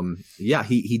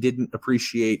he didn't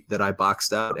appreciate that I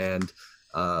boxed out. And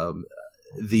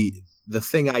the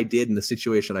thing I did in the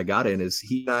situation I got in is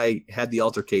he and I had the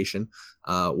altercation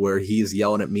where he's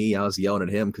yelling at me, I was yelling at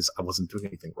him because I wasn't doing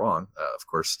anything wrong. Of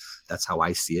course, that's how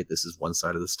I see it. This is one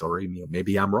side of the story.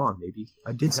 Maybe I'm wrong. Maybe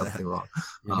I did something wrong.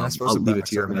 I'll leave it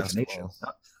to your imagination.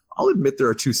 I'll admit there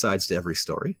are two sides to every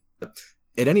story.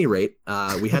 At any rate,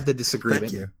 we had the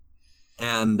disagreement.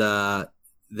 And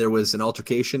there was an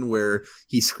altercation where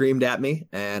he screamed at me,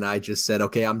 and I just said,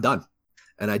 okay, I'm done.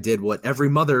 And I did what every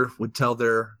mother would tell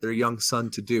their young son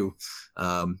to do.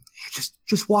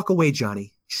 Just walk away,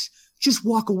 Johnny. Just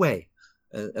walk away.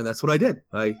 And that's what I did.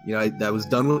 I was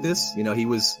done with this. He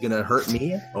was going to hurt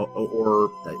me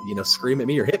or scream at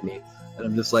me or hit me. And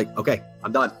I'm just like, okay,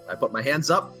 I'm done. I put my hands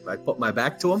up. I put my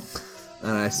back to him,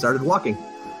 and I started walking.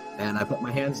 And I put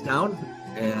my hands down,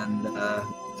 and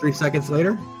 3 seconds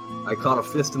later, I caught a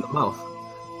fist in the mouth.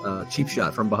 Cheap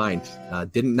shot from behind.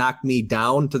 Didn't knock me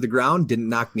down to the ground, didn't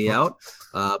knock me out,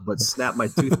 but snapped my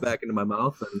tooth back into my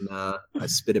mouth, and I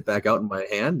spit it back out in my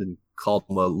hand and called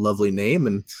him a lovely name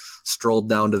and strolled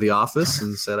down to the office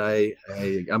and said,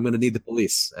 I'm going to need the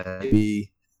police.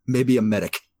 Maybe a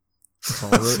medic.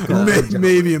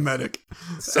 Maybe a medic.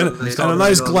 And a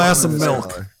nice glass of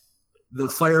milk. The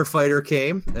firefighter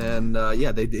came, and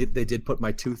they did put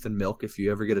my tooth in milk. If you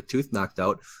ever get a tooth knocked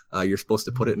out, you're supposed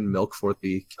to put it in milk for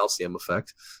the calcium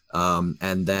effect.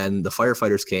 And then the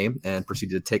firefighters came and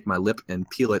proceeded to take my lip and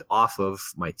peel it off of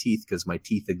my teeth because my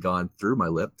teeth had gone through my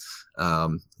lip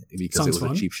because Sounds it was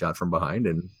fun. A cheap shot from behind.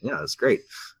 And yeah, it was great.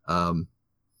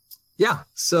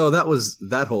 So that was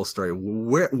that whole story.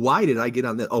 Why did I get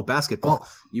on that? Oh, basketball.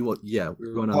 We were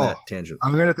going on that tangent.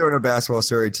 I'm going to throw in a basketball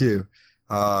story too.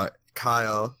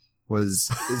 Kyle is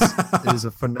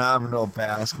a phenomenal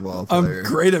basketball player. I'm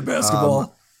great at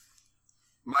basketball.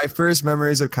 My first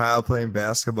memories of Kyle playing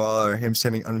basketball are him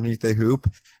standing underneath the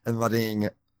hoop and letting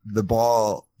the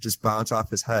ball just bounce off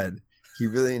his head. He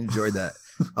really enjoyed that.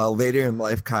 Later in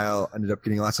life, Kyle ended up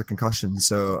getting lots of concussions.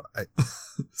 So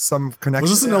some connection.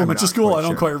 Was this in elementary school? I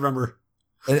don't quite remember.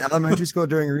 In elementary school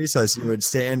during recess, you would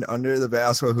stand under the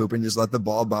basketball hoop and just let the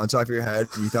ball bounce off your head.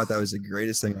 And you thought that was the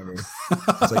greatest thing ever.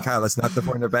 It's like, Kyle, that's not the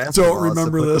point of basketball. Don't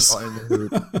remember this.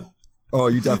 Oh,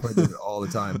 you definitely did it all the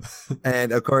time.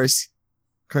 And of course,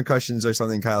 concussions are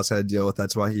something Kyle's had to deal with.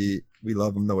 That's why we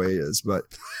love him the way he is. But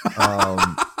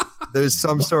there's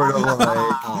some sort of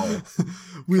like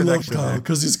we love Kyle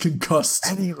because he's concussed.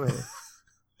 Anyway,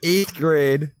 8th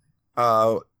grade,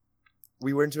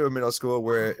 we went to a middle school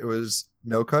where it was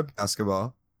no cut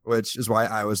basketball, which is why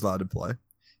I was allowed to play.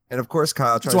 And of course,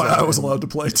 Kyle tries. That's why I was allowed to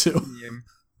play too.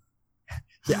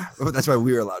 Yeah, that's why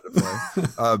we were allowed to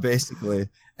play, basically.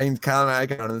 And Kyle and I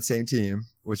got on the same team,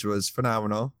 which was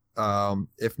phenomenal.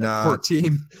 If not, poor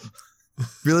team.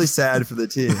 Really sad for the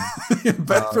team.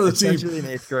 Bad for the team. Especially in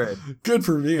 8th grade. Good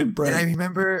for me and Brent. And I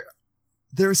remember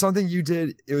there was something you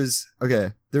did. It was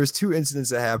okay. There was 2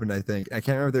 incidents that happened. I think I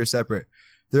can't remember if they're separate.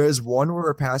 There is one where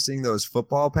we're passing those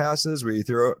football passes where you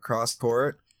throw it cross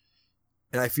court.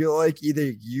 And I feel like either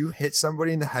you hit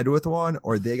somebody in the head with one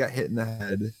or they got hit in the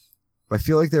head. But I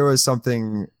feel like there was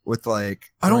something with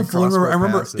like I don't remember.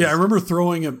 I remember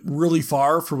throwing it really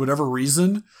far for whatever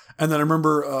reason. And then I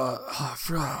remember I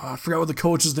forgot what the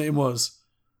coach's name was.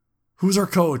 Who's our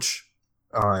coach?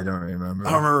 Oh, I don't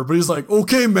remember. But he's like,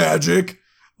 okay, Magic.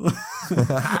 And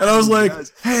I was like,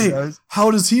 hey,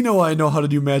 how does he know I know how to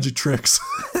do magic tricks?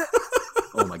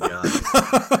 Oh my god!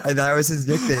 And that was his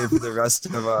nickname for the rest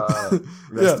of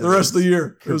the rest of the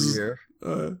year.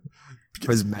 It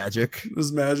was Magic. It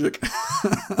was Magic.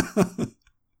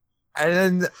 And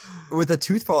then with the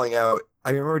tooth falling out,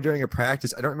 I remember during a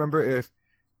practice. I don't remember if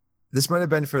this might have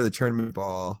been for the tournament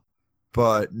ball,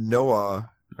 but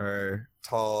Noah, our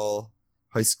tall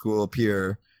high school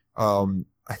peer,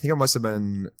 I think it must have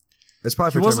been. It's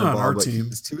probably for tournament ball, but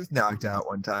his tooth knocked out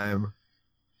one time,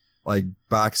 like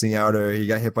boxing out, or he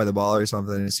got hit by the ball or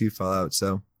something, and his tooth fell out.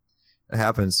 So it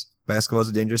happens. Basketball is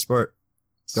a dangerous sport.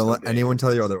 Don't let anyone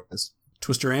tell you otherwise.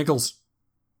 Twist your ankles.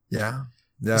 Yeah.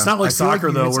 It's not like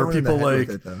soccer though, where people like.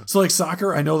 So like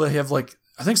soccer, I know they have like.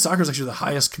 I think soccer is actually the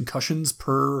highest concussions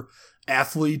per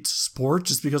athlete sport,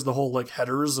 just because the whole like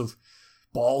headers of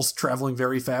balls traveling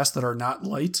very fast that are not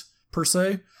light per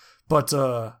se. But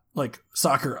like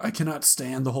soccer, I cannot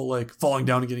stand the whole like falling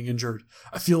down and getting injured.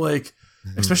 I feel like,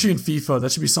 especially in FIFA,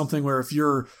 that should be something where if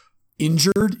you're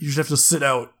injured, you just have to sit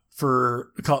out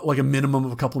for like a minimum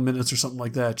of a couple of minutes or something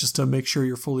like that, just to make sure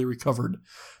you're fully recovered.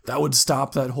 That would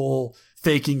stop that whole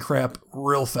faking crap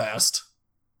real fast.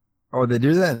 Oh, they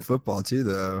do that in football too,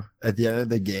 though. At the end of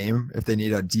the game, if they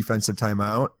need a defensive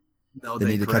timeout, they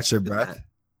need to catch their breath.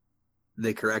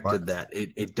 They corrected that.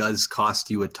 It does cost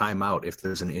you a timeout if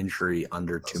there's an injury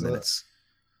under 2 minutes.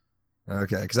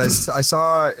 Okay, because I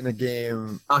saw in a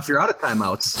game. If you're out of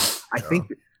timeouts,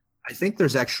 I think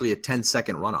there's actually a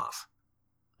 10-second runoff.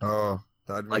 Oh,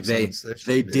 that like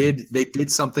they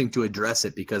did something to address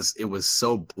it because it was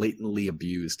so blatantly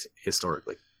abused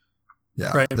historically.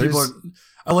 Yeah, right.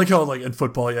 I like how like in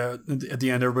football, at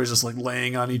the end everybody's just like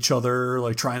laying on each other,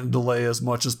 like trying to delay as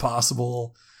much as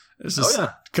possible. It's just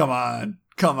come on.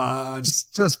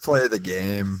 Just play the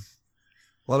game.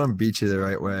 Let them beat you the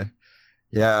right way.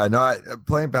 Yeah, no,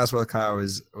 playing basketball with Kyle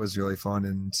was really fun,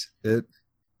 and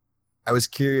I was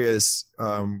curious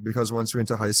because once we went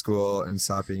to high school and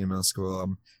stopped being in middle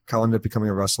school, Kyle ended up becoming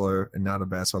a wrestler and not a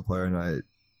basketball player, and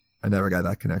I never got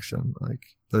that connection. Like,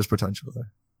 there's potential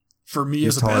there. For me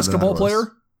as a basketball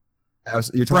player, I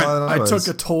took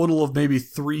a total of maybe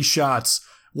 3 shots.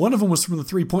 One of them was from the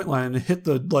 3-point line and hit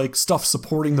the like stuff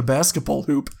supporting the basketball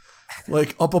hoop,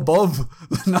 like up above,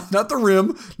 not the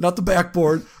rim, not the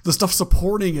backboard, the stuff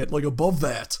supporting it, like above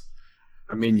that.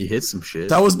 I mean, you hit some shit.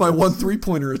 That was my one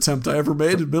 3-pointer attempt I ever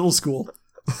made in middle school.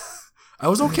 I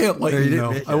was okay at lightning,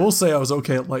 though. I will say I was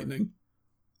okay at lightning.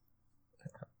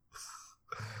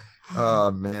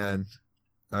 Oh man.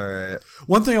 All right.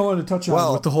 One thing I wanted to touch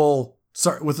on with the whole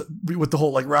with the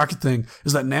whole like rocket thing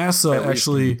is that NASA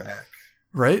actually,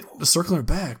 right? Circling it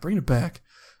back, bringing it back.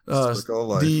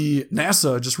 The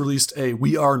NASA just released a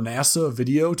 "We Are NASA"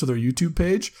 video to their YouTube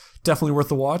page. Definitely worth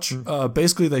the watch.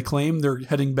 Basically, they claim they're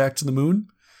heading back to the moon.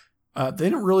 They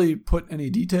didn't really put any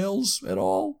details at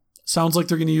all. Sounds like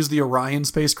they're going to use the Orion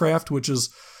spacecraft, which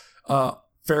is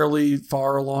fairly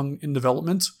far along in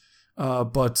development.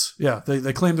 But yeah,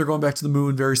 they claim they're going back to the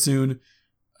moon very soon.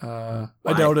 I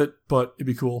doubt it, but it'd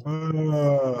be cool.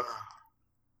 The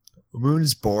moon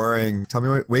is boring.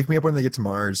 Wake me up when they get to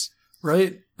Mars.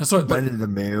 Right? That's what. But the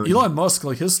moon. Elon Musk,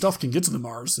 like his stuff can get to the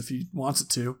Mars if he wants it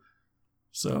to.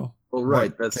 So. Well,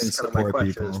 right. That's kind of my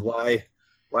question: is why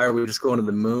are we just going to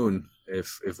the moon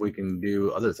if we can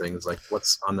do other things? Like,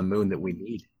 what's on the moon that we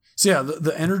need? So yeah,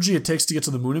 the energy it takes to get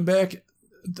to the moon and back,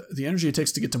 the energy it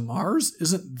takes to get to Mars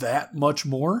isn't that much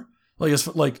more. Like it's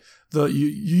like you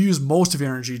use most of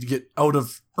your energy to get out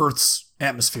of Earth's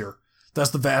atmosphere.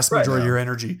 That's the vast majority of your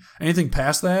energy. Anything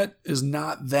past that is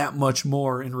not that much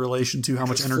more in relation to how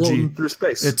much energy through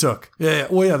space it took. Yeah.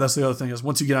 Well, yeah, that's the other thing is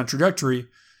once you get on trajectory,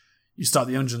 you stop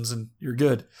the engines and you're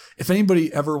good. If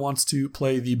anybody ever wants to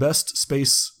play the best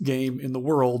space game in the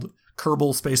world,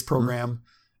 Kerbal Space Program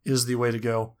is the way to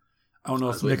go. I don't know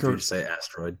if Nick or say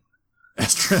Asteroid.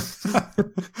 Asteroid.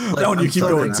 That one you keep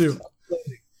going too.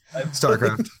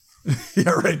 StarCraft.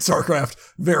 Yeah, right. StarCraft.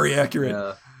 Very accurate.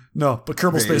 Yeah. No, but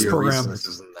Kerbal Space Program.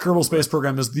 Kerbal Space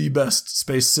Program is the best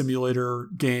space simulator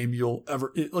game you'll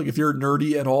ever. Like if you're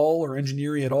nerdy at all or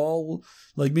engineering at all,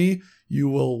 like me, you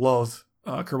will love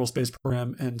Kerbal Space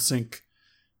Program and sink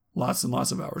lots and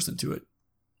lots of hours into it.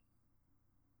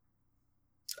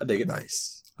 I dig it.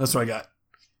 Nice. That's what I got.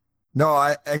 No,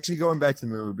 I actually going back to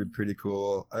the movie would be pretty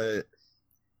cool.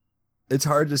 It's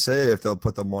hard to say if they'll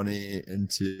put the money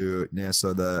into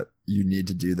NASA that you need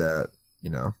to do that.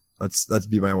 You know, that's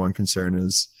be my one concern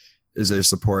is there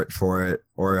support for it,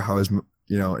 or how is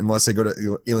unless they go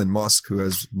to Elon Musk who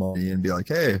has money and be like,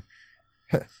 hey,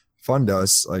 fund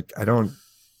us. Like I don't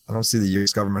see the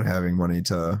U.S. government having money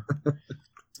to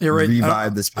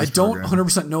revive this. I don't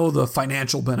 100% know the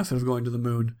financial benefit of going to the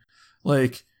moon.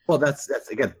 Like. Well, that's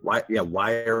again why. Yeah,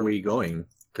 why are we going?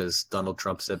 Because Donald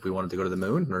Trump said we wanted to go to the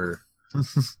moon, or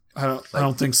I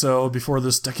don't think so. Before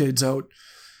this decade's out,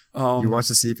 he wants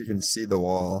to see if he can see the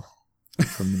wall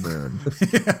from the moon.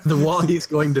 Yeah. The wall he's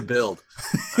going to build.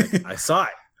 I saw it.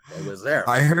 It was there.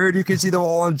 I heard you can see the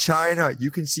wall in China.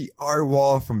 You can see our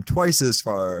wall from twice as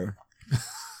far.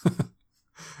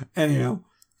 Anyhow,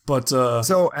 but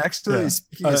so actually,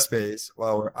 speaking of space,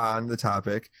 while we're on the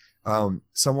topic.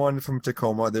 Someone from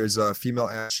Tacoma, there's a female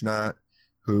astronaut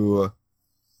who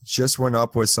just went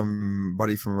up with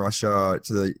somebody from Russia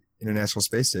to the International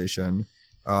Space Station.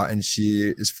 And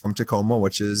she is from Tacoma,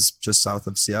 which is just south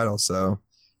of Seattle. So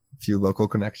a few local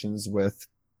connections with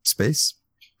space.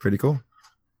 Pretty cool.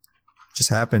 Just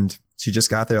happened. She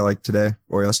just got there like today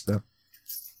or yesterday.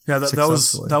 Yeah,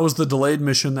 that was the delayed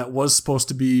mission that was supposed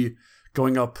to be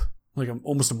going up like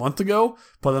almost a month ago,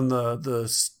 but then the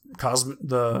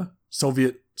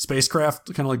Soviet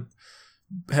spacecraft kind of like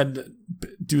had to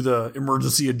do the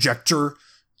emergency ejector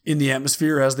in the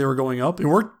atmosphere as they were going up. It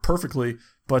worked perfectly,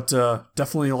 but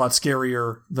definitely a lot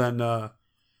scarier than,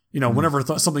 whenever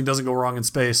something doesn't go wrong in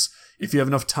space. If you have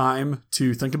enough time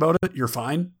to think about it, you're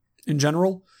fine in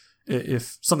general.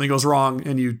 If something goes wrong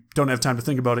and you don't have time to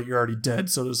think about it, you're already dead.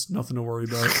 So there's nothing to worry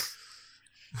about.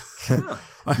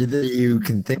 Either you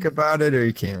can think about it or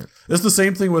you can't. It's the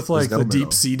same thing with like There's no the deep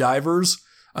middle. sea divers.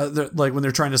 Like when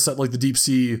they're trying to set like the deep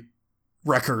sea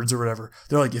records or whatever,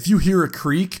 they're like, if you hear a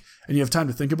creak and you have time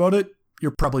to think about it,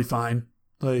 you're probably fine.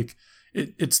 Like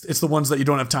it's the ones that you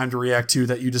don't have time to react to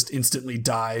that you just instantly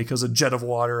die because a jet of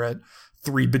water at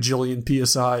 3 bajillion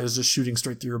psi is just shooting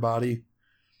straight through your body.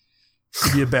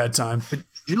 It'd be a bad time.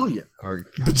 Julian. Or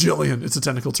Bajillion, it's a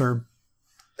technical term.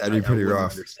 that'd be pretty I wouldn't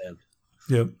rough. Understand.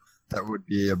 Yep. That would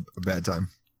be a bad time.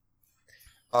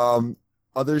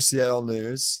 Other Seattle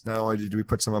news. Not only did we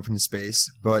put some up into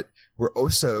space, but we're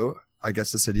also, I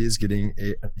guess, the city is getting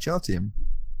a NHL team.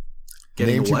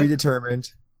 Getting Name to what? be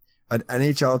determined. An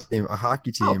NHL team, a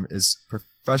hockey team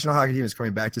professional hockey team is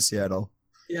coming back to Seattle.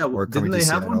 Yeah, or didn't coming they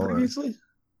to have one Seattle, or- previously?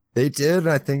 They did, and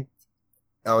I think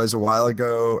that was a while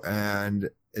ago, and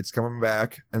it's coming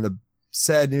back. And the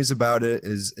sad news about it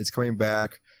is it's coming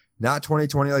back, not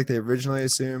 2020 like they originally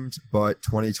assumed, but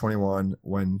 2021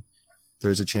 when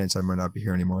there's a chance I might not be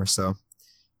here anymore. So,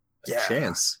 yeah,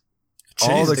 Chance.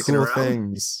 all the sticking cool around?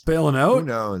 things. Bailing Who out?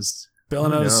 knows?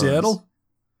 Bailing Who out of knows? Seattle?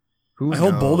 Who I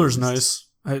hope knows? Boulder's nice.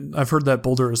 I've heard that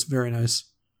Boulder is very nice.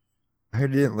 I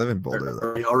heard he didn't live in Boulder. Though.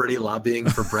 Are we already lobbying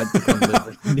for Brent to come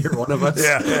live near one of us?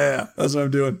 Yeah. That's what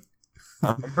I'm doing.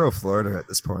 I'm pro Florida at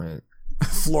this point.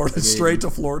 Florida, mean- straight to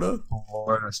Florida.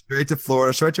 Florida, straight to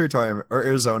Florida, straight to retirement, or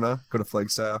Arizona. Go to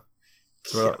Flagstaff.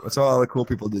 That's what all the cool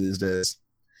people do these days.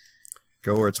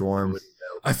 Go where it's warm.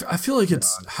 I feel like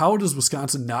it's how does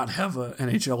Wisconsin not have a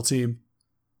NHL team?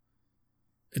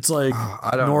 It's like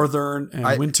I don't. northern and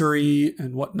I- wintry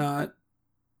and whatnot.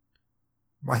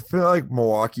 I feel like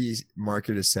Milwaukee's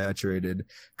market is saturated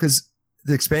because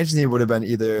the expansion team would have been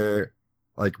either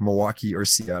like Milwaukee or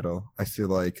Seattle. I feel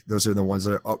like those are the ones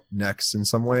that are up next in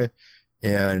some way.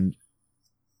 And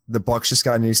the Bucks just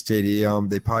got a new stadium.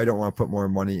 They probably don't want to put more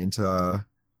money into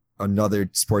another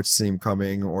sports team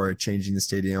coming or changing the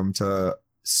stadium to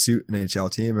suit an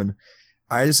NHL team. And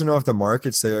I just don't know if the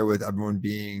market's there with everyone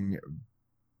being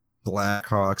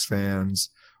Blackhawks fans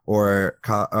or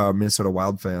Minnesota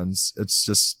Wild fans. It's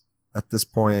just at this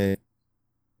point,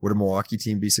 would a Milwaukee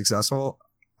team be successful?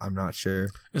 I'm not sure.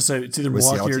 It's either Would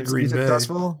Seattle Milwaukee or teams be Green Bay.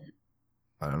 successful?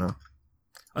 I don't know.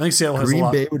 I think Seattle has Green a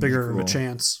lot Bay would be bigger of a cool.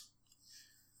 chance.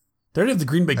 They already have the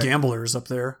Green Bay Gamblers up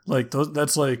there. Like those,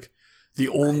 that's like the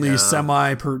only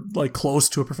Yeah. close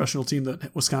to a professional team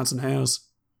that Wisconsin has.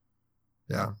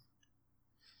 Yeah.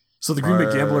 So the Green Bay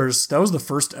Are- Gamblers, that was the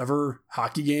first ever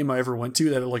hockey game I ever went to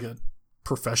that had like a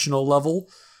professional level,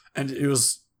 and it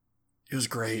was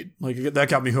great. Like that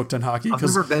got me hooked on hockey I've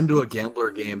because never been to a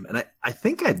Gambler game, and I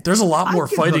think I. there's a lot I more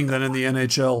get fighting hooked. than in the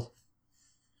NHL.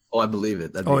 Oh, I believe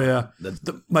it. That'd Oh be- yeah, that's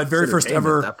my very first entertainment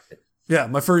ever. at that point. Yeah,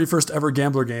 my very first ever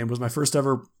Gambler game was my first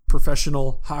ever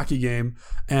professional hockey game,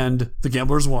 and the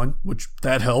Gamblers won, which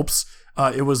that helps.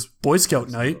 It was Boy Scout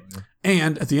night,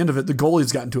 and at the end of it, the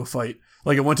goalies got into a fight.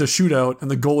 Like it went to shootout,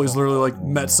 and the goalies literally like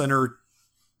met center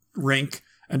rink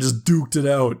and just duked it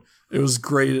out. It was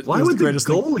great. It Why was would the greatest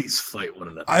thing. goalies fight one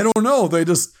another? I don't know. They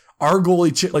just our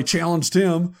goalie challenged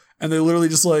him, and they literally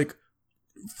just like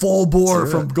full bore Sure.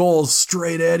 from goals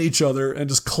straight at each other and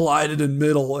just collided in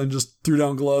middle and just threw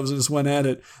down gloves and just went at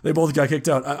it. They both got kicked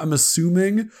out. I'm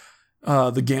assuming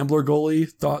the Gambler goalie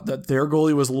thought that their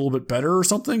goalie was a little bit better or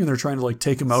something, and they're trying to like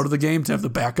take him out of the game to have the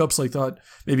backups. Like thought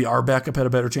maybe our backup had a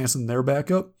better chance than their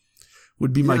backup.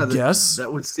 Would be my Yeah, guess.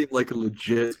 That would seem like a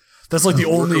legit. That's like the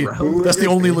only. workaround. That's the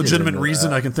only Thinking legitimate of reason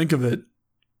that. I can think of it.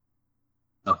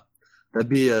 That'd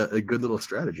be a good little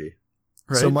strategy.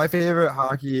 Right? So my favorite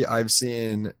hockey I've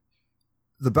seen,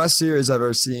 the best series I've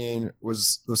ever seen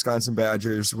was the Wisconsin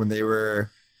Badgers when they were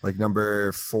like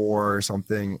number 4 or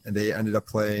something, and they ended up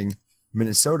playing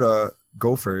Minnesota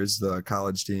Gophers, the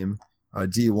college team,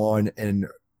 D1, and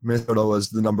Minnesota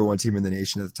was the number 1 team in the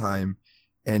nation at the time.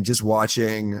 And just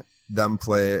watching them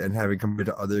play and having compared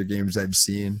to other games I've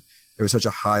seen, it was such a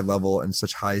high level and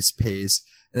such high pace.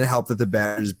 And it helped that the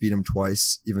Badgers beat them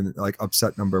twice, even like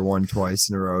upset number 1 twice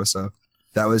in a row. So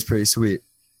that was pretty sweet.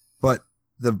 But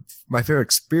my favorite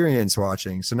experience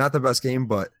watching, so not the best game,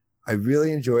 but I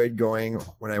really enjoyed going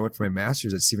when I went for my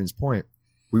master's at Stevens Point.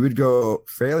 We would go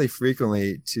fairly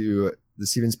frequently to the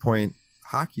Stevens Point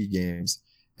hockey games,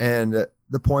 and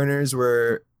the Pointers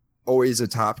were always a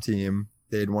top team.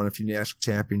 They had won a few national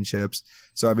championships.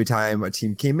 So every time a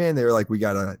team came in, they were like, we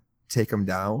got to take them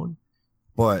down.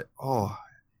 But,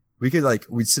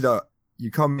 we'd sit up. You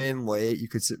come in late, you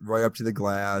could sit right up to the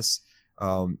glass.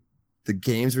 The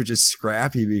games were just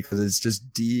scrappy because it's just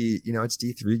it's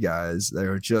D3 guys. They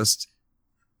were just,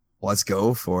 let's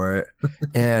go for it.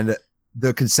 And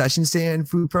the concession stand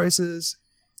food prices,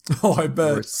 I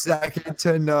bet, were second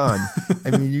to none.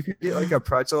 I mean, you could get like a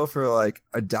pretzel for like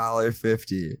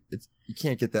 $1.50. You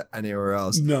can't get that anywhere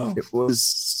else. No, it was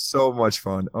so much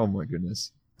fun. Oh my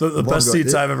goodness. The best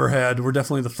seats I've ever had were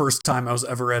definitely the first time I was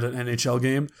ever at an NHL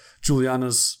game.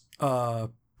 Juliana's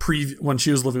when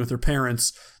she was living with her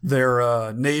parents,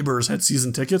 their neighbors had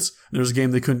season tickets. There was a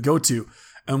game they couldn't go to,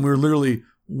 and we were literally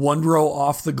one row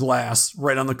off the glass,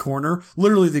 right on the corner.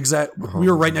 Literally we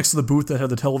were right next to the booth that had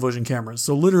the television cameras.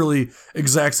 So literally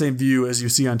exact same view as you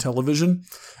see on television.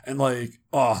 And like,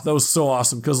 that was so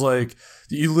awesome because like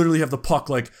you literally have the puck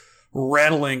like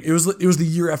rattling. It was the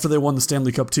year after they won the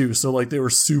Stanley Cup too. So like they were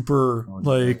super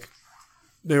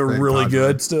they were really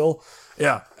good still.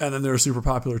 Yeah, and then they were super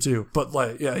popular too. But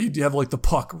like, yeah, you have like the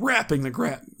puck wrapping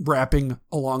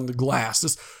along the glass,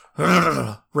 just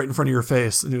right in front of your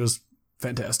face, and it was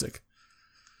fantastic.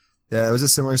 Yeah, it was a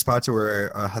similar spot to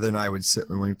where Heather and I would sit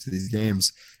when we went to these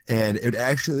games, and it would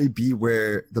actually be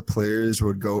where the players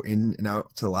would go in and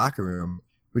out to the locker room,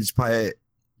 which is probably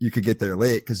you could get there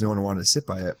late because no one wanted to sit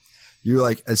by it. You were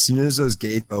like, as soon as those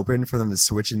gates opened for them to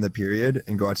switch in the period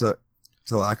and go out to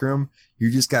the locker room, you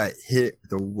just got hit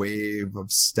with a wave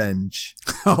of stench.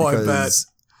 I bet.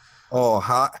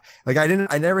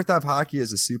 I never thought of hockey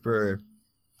as a super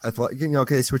athletic,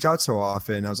 they switch out so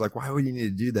often. I was like, why would you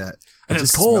need to do that? And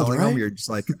it's cold, right? Them, you're just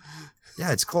like,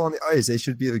 yeah, it's cold on the ice. They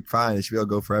should be like fine. They should be able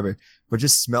to go forever. But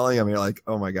just smelling them, you're like,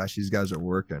 oh my gosh, these guys are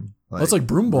working. That's like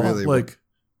broom ball. Really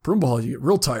broom ball, you get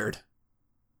real tired.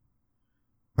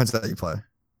 Depends how you play.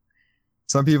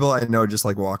 Some people I know just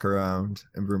like walk around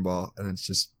and broom ball, and it's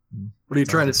just. What are you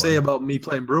trying to say about me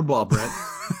playing broom ball, Brent?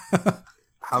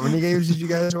 How many games did you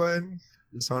guys win?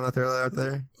 Just throwing out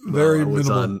there. Very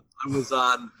minimal. I was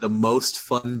on the most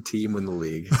fun team in the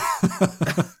league.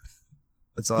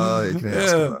 That's all you can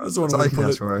ask. Yeah, that's all you can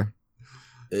ask for.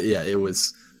 Yeah, it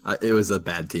was a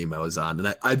bad team I was on,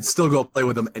 and I'd still go play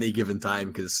with them any given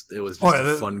time because it was just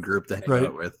a fun group to hang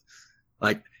out with.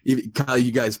 Like, Kyle,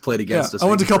 you guys played against us. I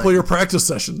went to a couple of your practice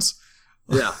sessions.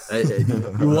 Yeah,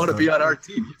 you want to be on our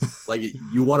team. Like,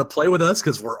 you want to play with us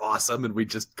because we're awesome and we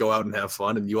just go out and have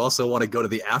fun. And you also want to go to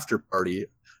the after party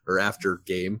or after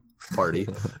game party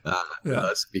with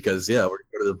us because, we're going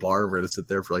to go to the bar. We're going to sit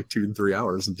there for like 2 and 3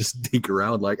 hours and just dink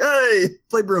around like, hey,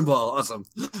 play broom ball. Awesome.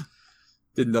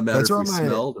 Didn't matter if we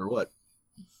smelled or what.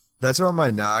 That's one of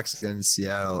my knocks in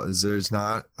Seattle is there's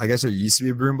not, I guess there used to be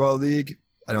a broom ball league.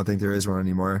 I don't think there is one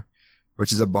anymore,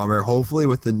 which is a bummer. Hopefully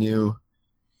with the new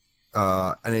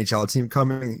NHL team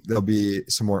coming, there'll be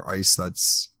some more ice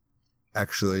that's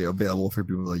actually available for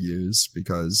people to use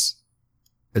because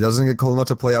it doesn't get cold enough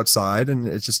to play outside, and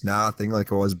it's just not a thing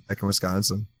like it was back in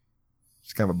Wisconsin.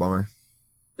 It's kind of a bummer.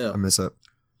 Yeah, I miss it.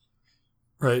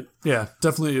 Right. Yeah,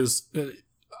 definitely is.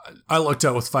 I lucked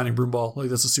out with finding broom ball. Like,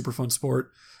 that's a super fun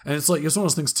sport. And it's like, it's one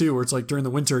of those things too, where it's like during the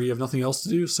winter, you have nothing else to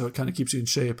do. So it kind of keeps you in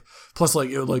shape. Plus, like,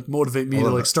 it would like motivate me to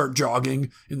like start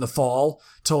jogging in the fall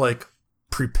to like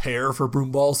prepare for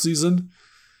broom ball season.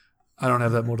 I don't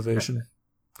have that motivation.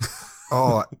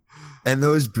 And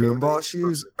those broom ball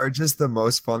shoes are just the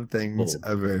most fun things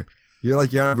ever. You're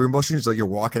on broom ball shoes, like you're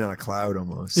walking on a cloud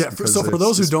almost. Yeah. So for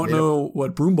those who don't know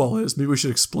what broom ball is, maybe we should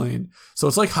explain. So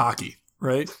it's like hockey,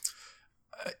 right?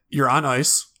 You're on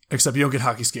ice, except you don't get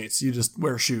hockey skates. You just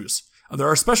wear shoes. There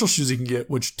are special shoes you can get,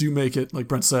 which do make it, like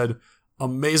Brent said,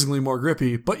 amazingly more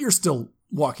grippy, but you're still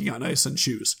walking on ice in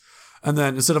shoes. And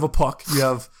then instead of a puck, you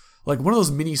have like one of those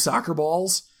mini soccer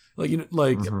balls.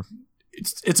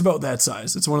 It's about that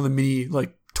size. It's one of the mini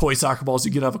like toy soccer balls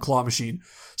you get out of a claw machine.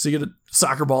 So you get a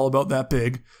soccer ball about that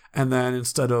big, and then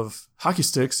instead of hockey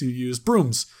sticks, you use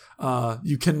brooms.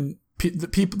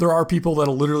 There are people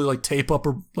that'll literally like tape up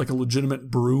a legitimate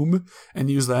broom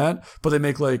and use that, but they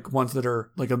make like ones that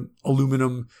are like an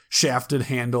aluminum shafted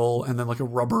handle and then like a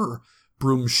rubber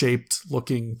broom shaped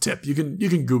looking tip. You can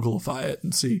Googleify it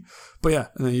and see. But yeah,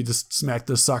 and then you just smack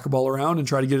this soccer ball around and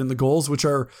try to get in the goals, which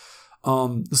are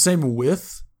the same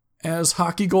width as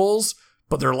hockey goals,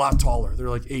 but they're a lot taller. They're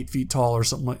like 8 feet tall or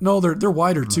something like. No, they're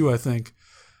wider too. I think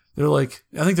they're like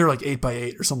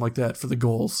 8x8 or something like that for the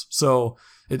goals. So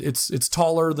it's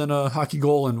taller than a hockey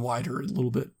goal and wider a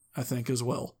little bit, I think, as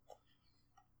well.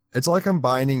 It's like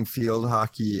combining field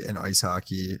hockey and ice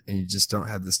hockey, and you just don't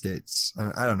have the skates.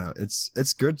 I don't know.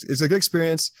 It's good. It's a good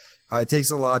experience. It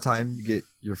takes a lot of time to get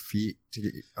your feet to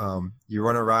get. You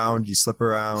run around, you slip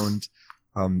around.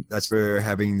 That's where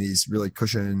having these really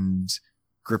cushioned,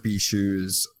 grippy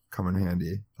shoes come in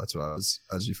handy. That's what I was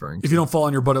referring to. If you don't fall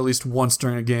on your butt at least once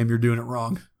during a game, you're doing it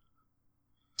wrong.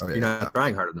 Oh, yeah. You're not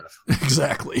trying hard enough.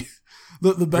 Exactly.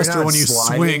 The best are when you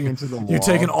swing, you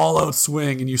take an all-out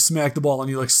swing and you smack the ball and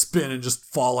you like spin and just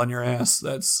fall on your ass.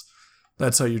 That's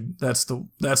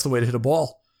the way to hit a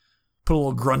ball. Put a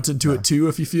little grunt into it too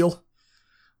if you feel.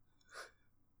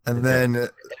 And then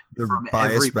the From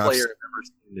bias every refs. player I've ever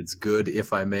seen that's good,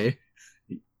 if I may,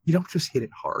 you don't just hit it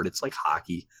hard. It's like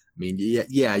hockey. I mean,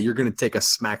 yeah, you're going to take a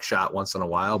smack shot once in a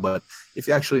while, but if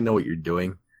you actually know what you're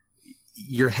doing,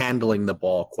 you're handling the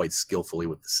ball quite skillfully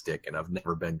with the stick. And I've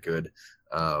never been good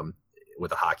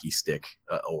with a hockey stick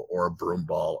or a broom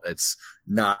ball. It's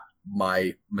not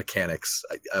my mechanics.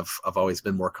 I've always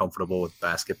been more comfortable with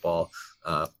basketball.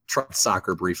 Tried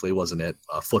soccer briefly, wasn't it?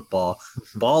 Football,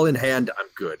 ball in hand, I'm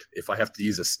good. If I have to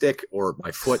use a stick or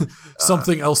my foot,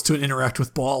 something else to interact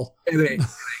with ball, it ain't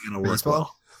gonna work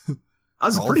well. I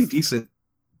was a pretty decent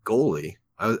goalie.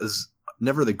 I was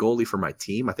never the goalie for my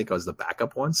team. I think I was the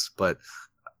backup once, but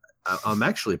I'm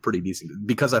actually pretty decent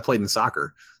because I played in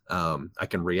soccer. I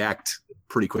can react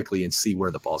pretty quickly and see where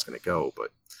the ball's going to go,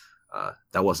 but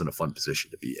that wasn't a fun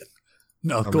position to be in.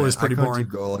 No, goalie's pretty boring.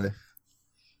 Goalie.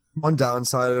 One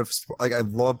downside of I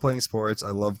love playing sports.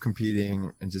 I love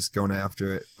competing and just going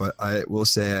after it, but I will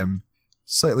say I'm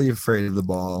slightly afraid of the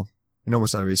ball in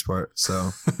almost every sport. So.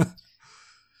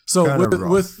 So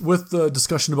with the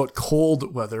discussion about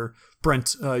cold weather,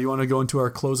 Brent, you want to go into our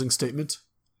closing statement?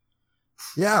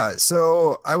 Yeah.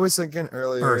 So I was thinking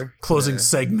earlier. Or closing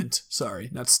segment. Sorry,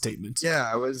 not statement. Yeah,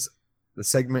 I was the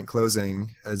segment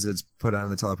closing as it's put on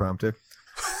the teleprompter.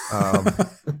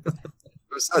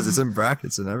 It says it's in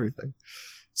brackets and everything.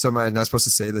 So am I not supposed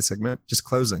to say the segment? Just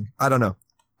closing. I don't know.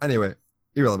 Anyway,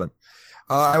 irrelevant.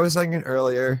 I was thinking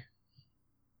earlier.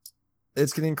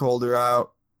 It's getting colder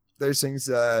out. There's things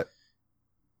that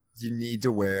you need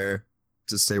to wear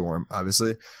to stay warm,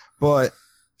 obviously. But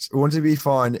wouldn't it be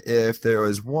fun if there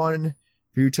was one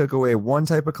who took away one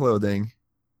type of clothing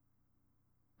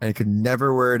and could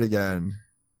never wear it again?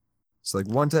 So like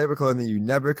one type of clothing you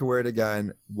never could wear it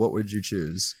again, what would you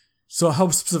choose? So how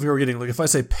specific are we getting? Like if I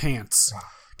say pants,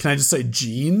 can I just say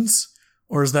jeans?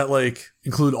 Or does that like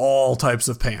include all types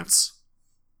of pants?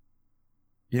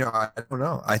 I don't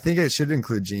know. I think it should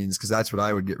include jeans because that's what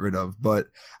I would get rid of. But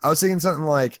I was thinking something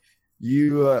like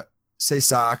you say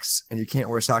socks and you can't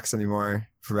wear socks anymore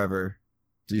forever.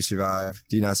 Do you survive?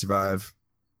 Do you not survive?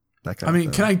 That kind of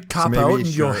thing. Can I cop out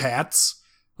and go hats?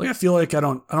 Like I feel like I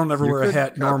don't ever wear a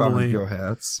hat normally. Go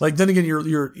hats. Like then again,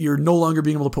 you're no longer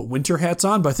being able to put winter hats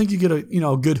on. But I think you get a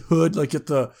good hood, like get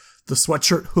the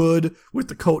sweatshirt hood with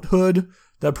the coat hood.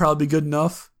 That'd probably be good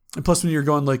enough. And plus, when you're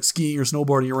going like skiing or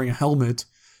snowboarding, you're wearing a helmet.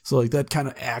 So like that kind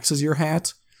of acts as your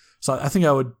hat. So I think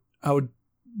I would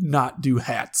not do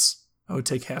hats. I would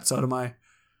take hats out of my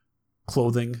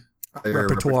clothing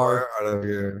repertoire. Out of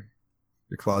your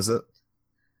closet.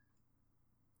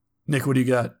 Nick, what do you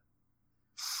got?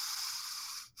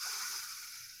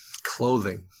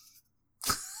 Clothing.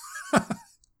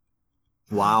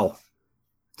 Wow.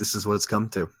 This is what it's come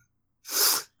to.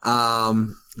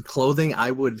 Clothing I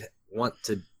would want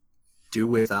to do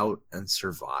without and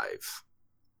survive.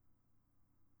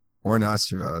 Or not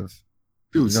survive.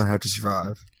 Shoes. You don't have to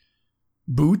survive.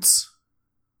 Boots?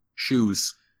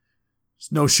 Shoes.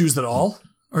 No shoes at all?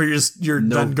 Or you're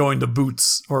done going to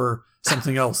boots or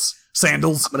something else?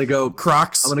 Sandals? I'm gonna go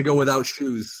Crocs? I'm gonna go without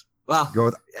shoes. Well,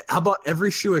 how about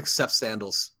every shoe except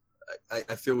sandals?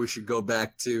 I feel we should go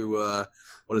back to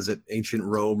what is it, ancient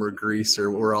Rome or Greece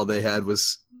or where all they had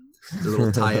was the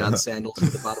little tie-on sandals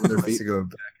at the bottom of their feet.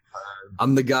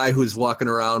 I'm the guy who's walking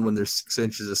around when there's 6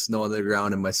 inches of snow on the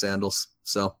ground in my sandals.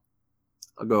 So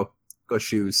I'll go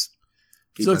shoes.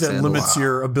 I feel like that limits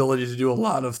your ability to do a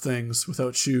lot of things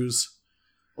without shoes.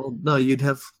 Well, no, you'd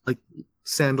have like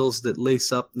sandals that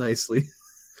lace up nicely.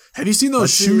 Have you seen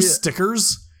those shoe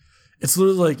stickers? It's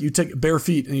literally like you take bare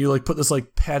feet and you like put this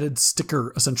like padded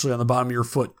sticker essentially on the bottom of your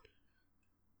foot.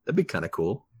 That'd be kind of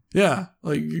cool. Yeah,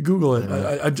 like you Google it.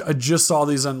 Yeah. I just saw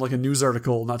these on like a news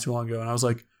article not too long ago, and I was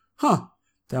like, huh,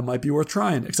 that might be worth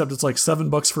trying. Except it's like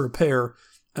 $7 for a pair,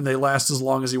 and they last as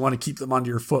long as you want to keep them onto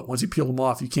your foot. Once you peel them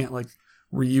off, you can't like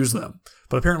reuse them.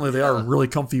 But apparently they are really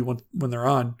comfy when they're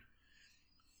on.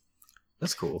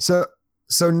 That's cool. So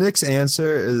Nick's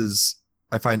answer is,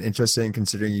 I find interesting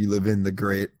considering you live in the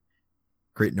great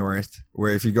north,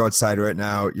 where if you go outside right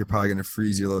now, you're probably going to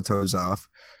freeze your little toes off.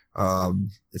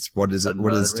 What is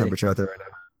the temperature out there right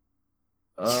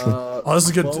Oh, this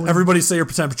is good. phone, Everybody say your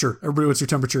temperature. Everybody, what's your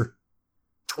temperature?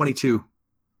 22.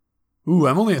 Ooh,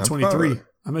 I'm only at I'm 23. fine.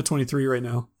 I'm at 23 right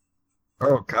now.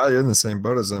 Oh, God, you're in the same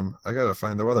boat as him. I gotta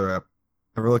find the weather app.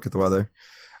 Never look at the weather.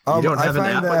 You don't have an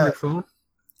find app on your phone?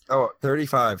 Oh,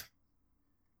 35.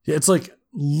 Yeah, it's like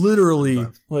literally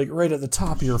 35. like right at the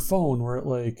top of your phone where it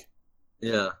like.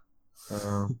 Yeah.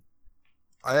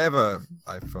 I have a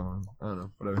iPhone. I don't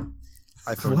know, whatever.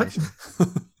 iPhone What? Nation.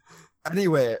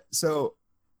 Anyway, so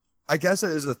I guess it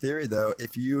is a theory though.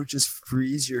 If you just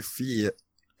freeze your feet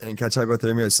and catch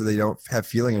hypothermia so they don't have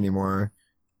feeling anymore,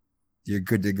 you're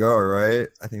good to go, right?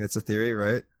 I think that's a theory,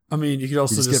 right? I mean, you could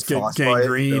also just just get get frostbite,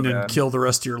 gangrene so and bad. kill the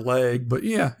rest of your leg. But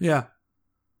yeah.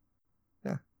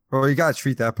 Well, you gotta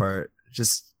treat that part.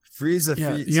 Just freeze the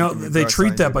Yeah, feet. you so know, can get they the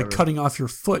treat outside that by whatever. cutting off your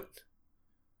foot.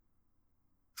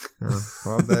 Oh,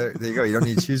 well, there you go. You don't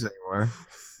need shoes anymore.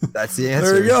 That's the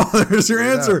answer. There you go. There's your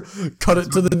Figure it answer. Cut it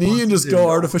That's to what the we knee want and to just do. go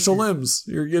artificial limbs.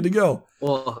 You're good to go.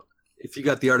 Well, if you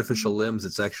got the artificial limbs,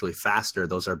 it's actually faster.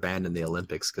 Those are banned in the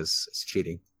Olympics because it's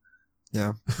cheating.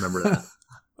 Yeah. Remember that?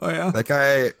 Oh yeah, That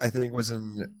guy, I think, was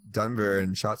in Denver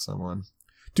and shot someone.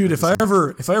 dude. If I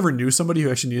ever knew somebody who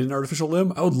actually needed an artificial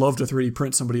limb, I would love to 3D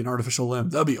print somebody an artificial limb.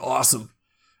 That'd be awesome.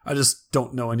 I just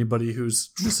don't know anybody who's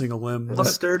missing a limb. How that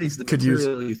sturdy is the could use-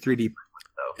 material you 3D print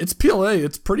though? It's PLA.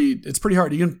 It's pretty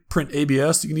hard. You can print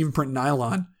ABS. You can even print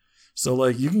nylon. So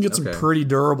like you can get some Okay. pretty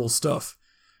durable stuff.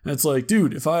 And it's like,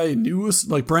 dude, if I knew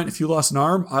like Brent, if you lost an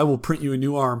arm, I will print you a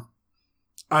new arm.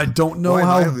 I don't know Why am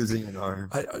I how. losing an arm?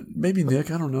 Maybe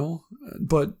Nick. I don't know,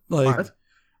 but like. What?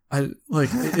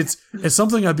 It's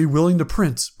something I'd be willing to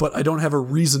print, but I don't have a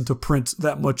reason to print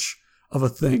that much of a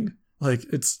thing. Like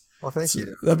Well, thank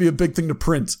you. that'd be a big thing to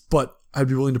print, but I'd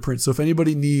be willing to print. So if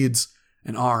anybody needs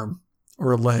an arm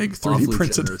or a leg 3D Awfully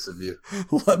printed, generous of you.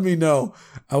 let me know.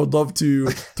 I would love to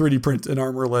 3D print an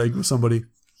arm or a leg with somebody.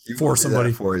 You For will do that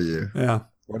somebody. for you. Yeah.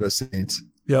 What a saint.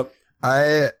 Yep.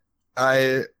 I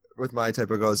with my type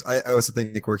of goals, I also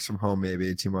think Nick works from home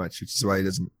maybe too much, which is why he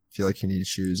doesn't feel like he needs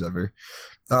shoes ever.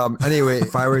 Anyway,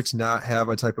 if I were to not have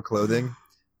a type of clothing,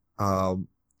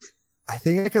 I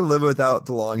think I could live without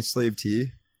the long sleeve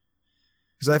tee.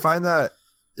 Because I find that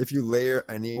if you layer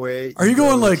anyway, Are you go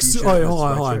going with a like? t-shirt Oh, wait, and a hold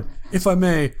on. sweatshirt. If I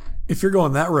may, if you're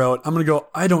going that route, I'm gonna go.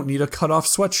 I don't need a cut off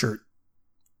sweatshirt.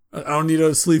 I don't need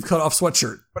a sleeve cut off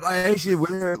sweatshirt. But I actually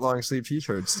wear long sleeve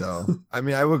t-shirts still. I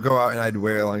mean, I would go out and I'd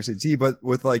wear a long sleeve tee, but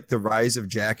with like the rise of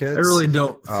jackets, I really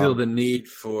don't feel the need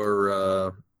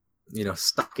for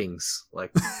stockings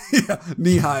like Yeah,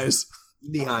 knee highs.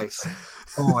 knee highs.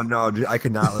 Oh no, dude, I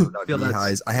could not live without feel knee that's-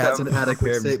 highs. I that's have an a adequate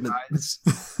pair of knee statement. highs.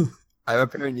 I have a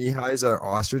pair of knee highs that are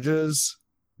ostriches.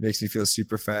 Makes me feel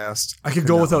super fast. I could Could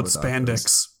go not without live without spandex.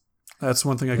 those. That's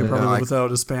one thing I could Yeah, probably I- live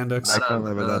without is spandex. I can't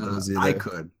live without those either. I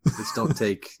could. Just don't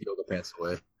take yoga pants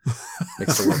away.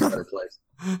 Makes the world a better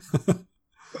place.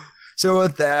 So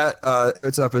with that,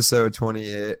 it's episode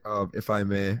 28 of If I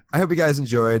May. I hope you guys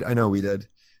enjoyed. I know we did.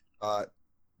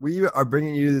 We are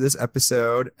bringing you this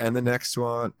episode and the next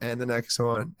one and the next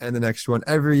one and the next one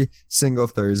every single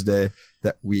Thursday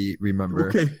that we remember.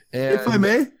 Okay. And If I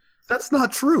may, that's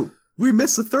not true. We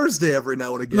miss a Thursday every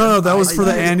now and again. No, that was for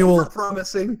the annual-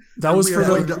 promising. That was we for are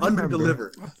going the. to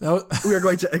under-deliver. That was, We are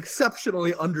going to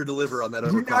exceptionally under-deliver on that.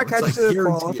 Did you not catch overpromise. the I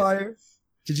guarantee it. qualifier?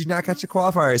 Did you not catch the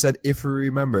qualifier? I said, if we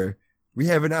remember. We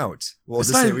have an out. We'll It's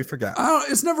just not- say we forgot.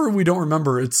 it's never we don't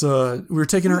remember. It's we were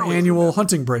taking We our always annual remember.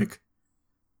 hunting break.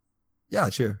 Yeah,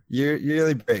 true.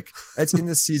 Yearly break. That's in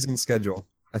the season schedule,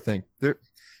 I think.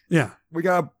 Yeah. We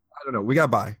got a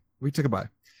bye. We took a bye.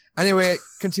 Anyway,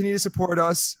 continue to support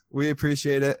us. We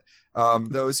appreciate it.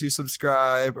 Those who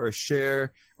subscribe or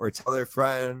share or tell their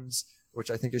friends,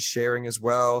 which I think is sharing as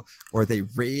well, or they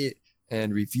rate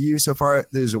and review. So far,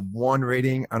 there's a 1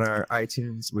 rating on our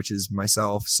iTunes, which is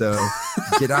myself. So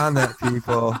get on that,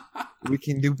 people. We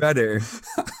can do better.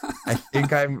 I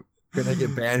think I'm gonna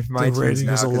get banned from The iTunes rating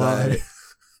now is a 'cause I lie.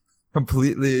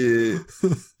 completely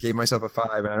gave myself a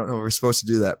 5, and I don't know if we're supposed to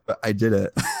do that, but I did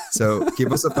it. So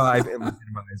give us a 5 and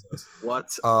legitimize us. What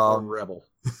a Um, rebel.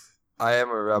 I am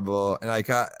a rebel, and I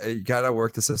gotta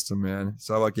work the system, man. It's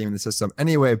all about gaming the system.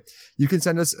 Anyway, you can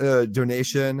send us a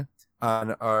donation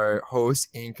on our host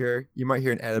Anchor. You might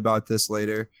hear an ad about this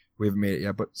later. We haven't made it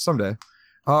yet, but someday.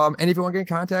 And if you want to get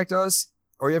in contact us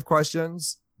or you have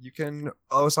questions, you can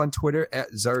follow us on Twitter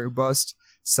at Zarubust.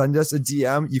 Send us a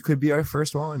DM. You could be our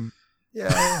first one.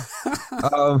 Yeah.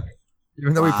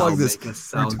 Even though we Wow, plugged this make us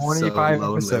for sound so 25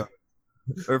 lonely. episodes.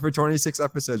 or for 26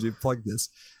 episodes, we plugged this.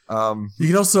 You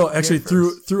can also actually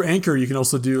first. through Anchor, you can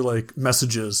also do like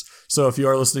messages. So if you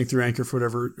are listening through Anchor for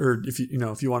whatever, or if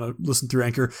if you want to listen through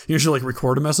Anchor, you can actually like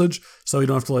record a message, so you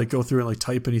don't have to like go through and like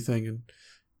type anything and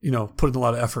put in a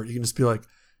lot of effort. You can just be like,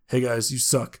 "Hey guys, you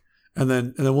suck," and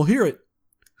then we'll hear it.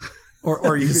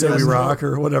 Or you can say we rock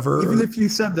or whatever. Even if you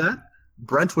said that,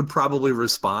 Brent would probably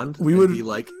respond. We would be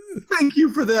like, "Thank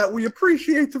you for that. We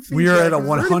appreciate the feedback." We are at a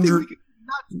 100.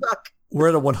 We're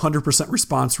at a 100%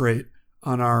 response rate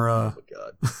on our oh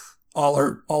God. all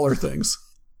our things.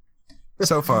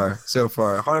 So far,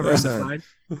 100%.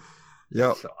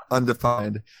 Yep,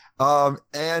 undefined.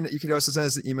 And you can also send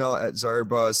us an email at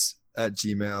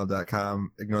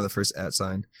zarbus@gmail.com. Ignore the first @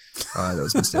 sign. That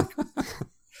was a mistake.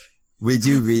 We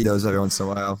do read those every once in a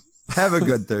while. Have a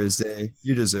good Thursday.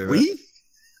 You deserve it.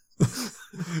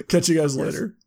 Catch you guys later.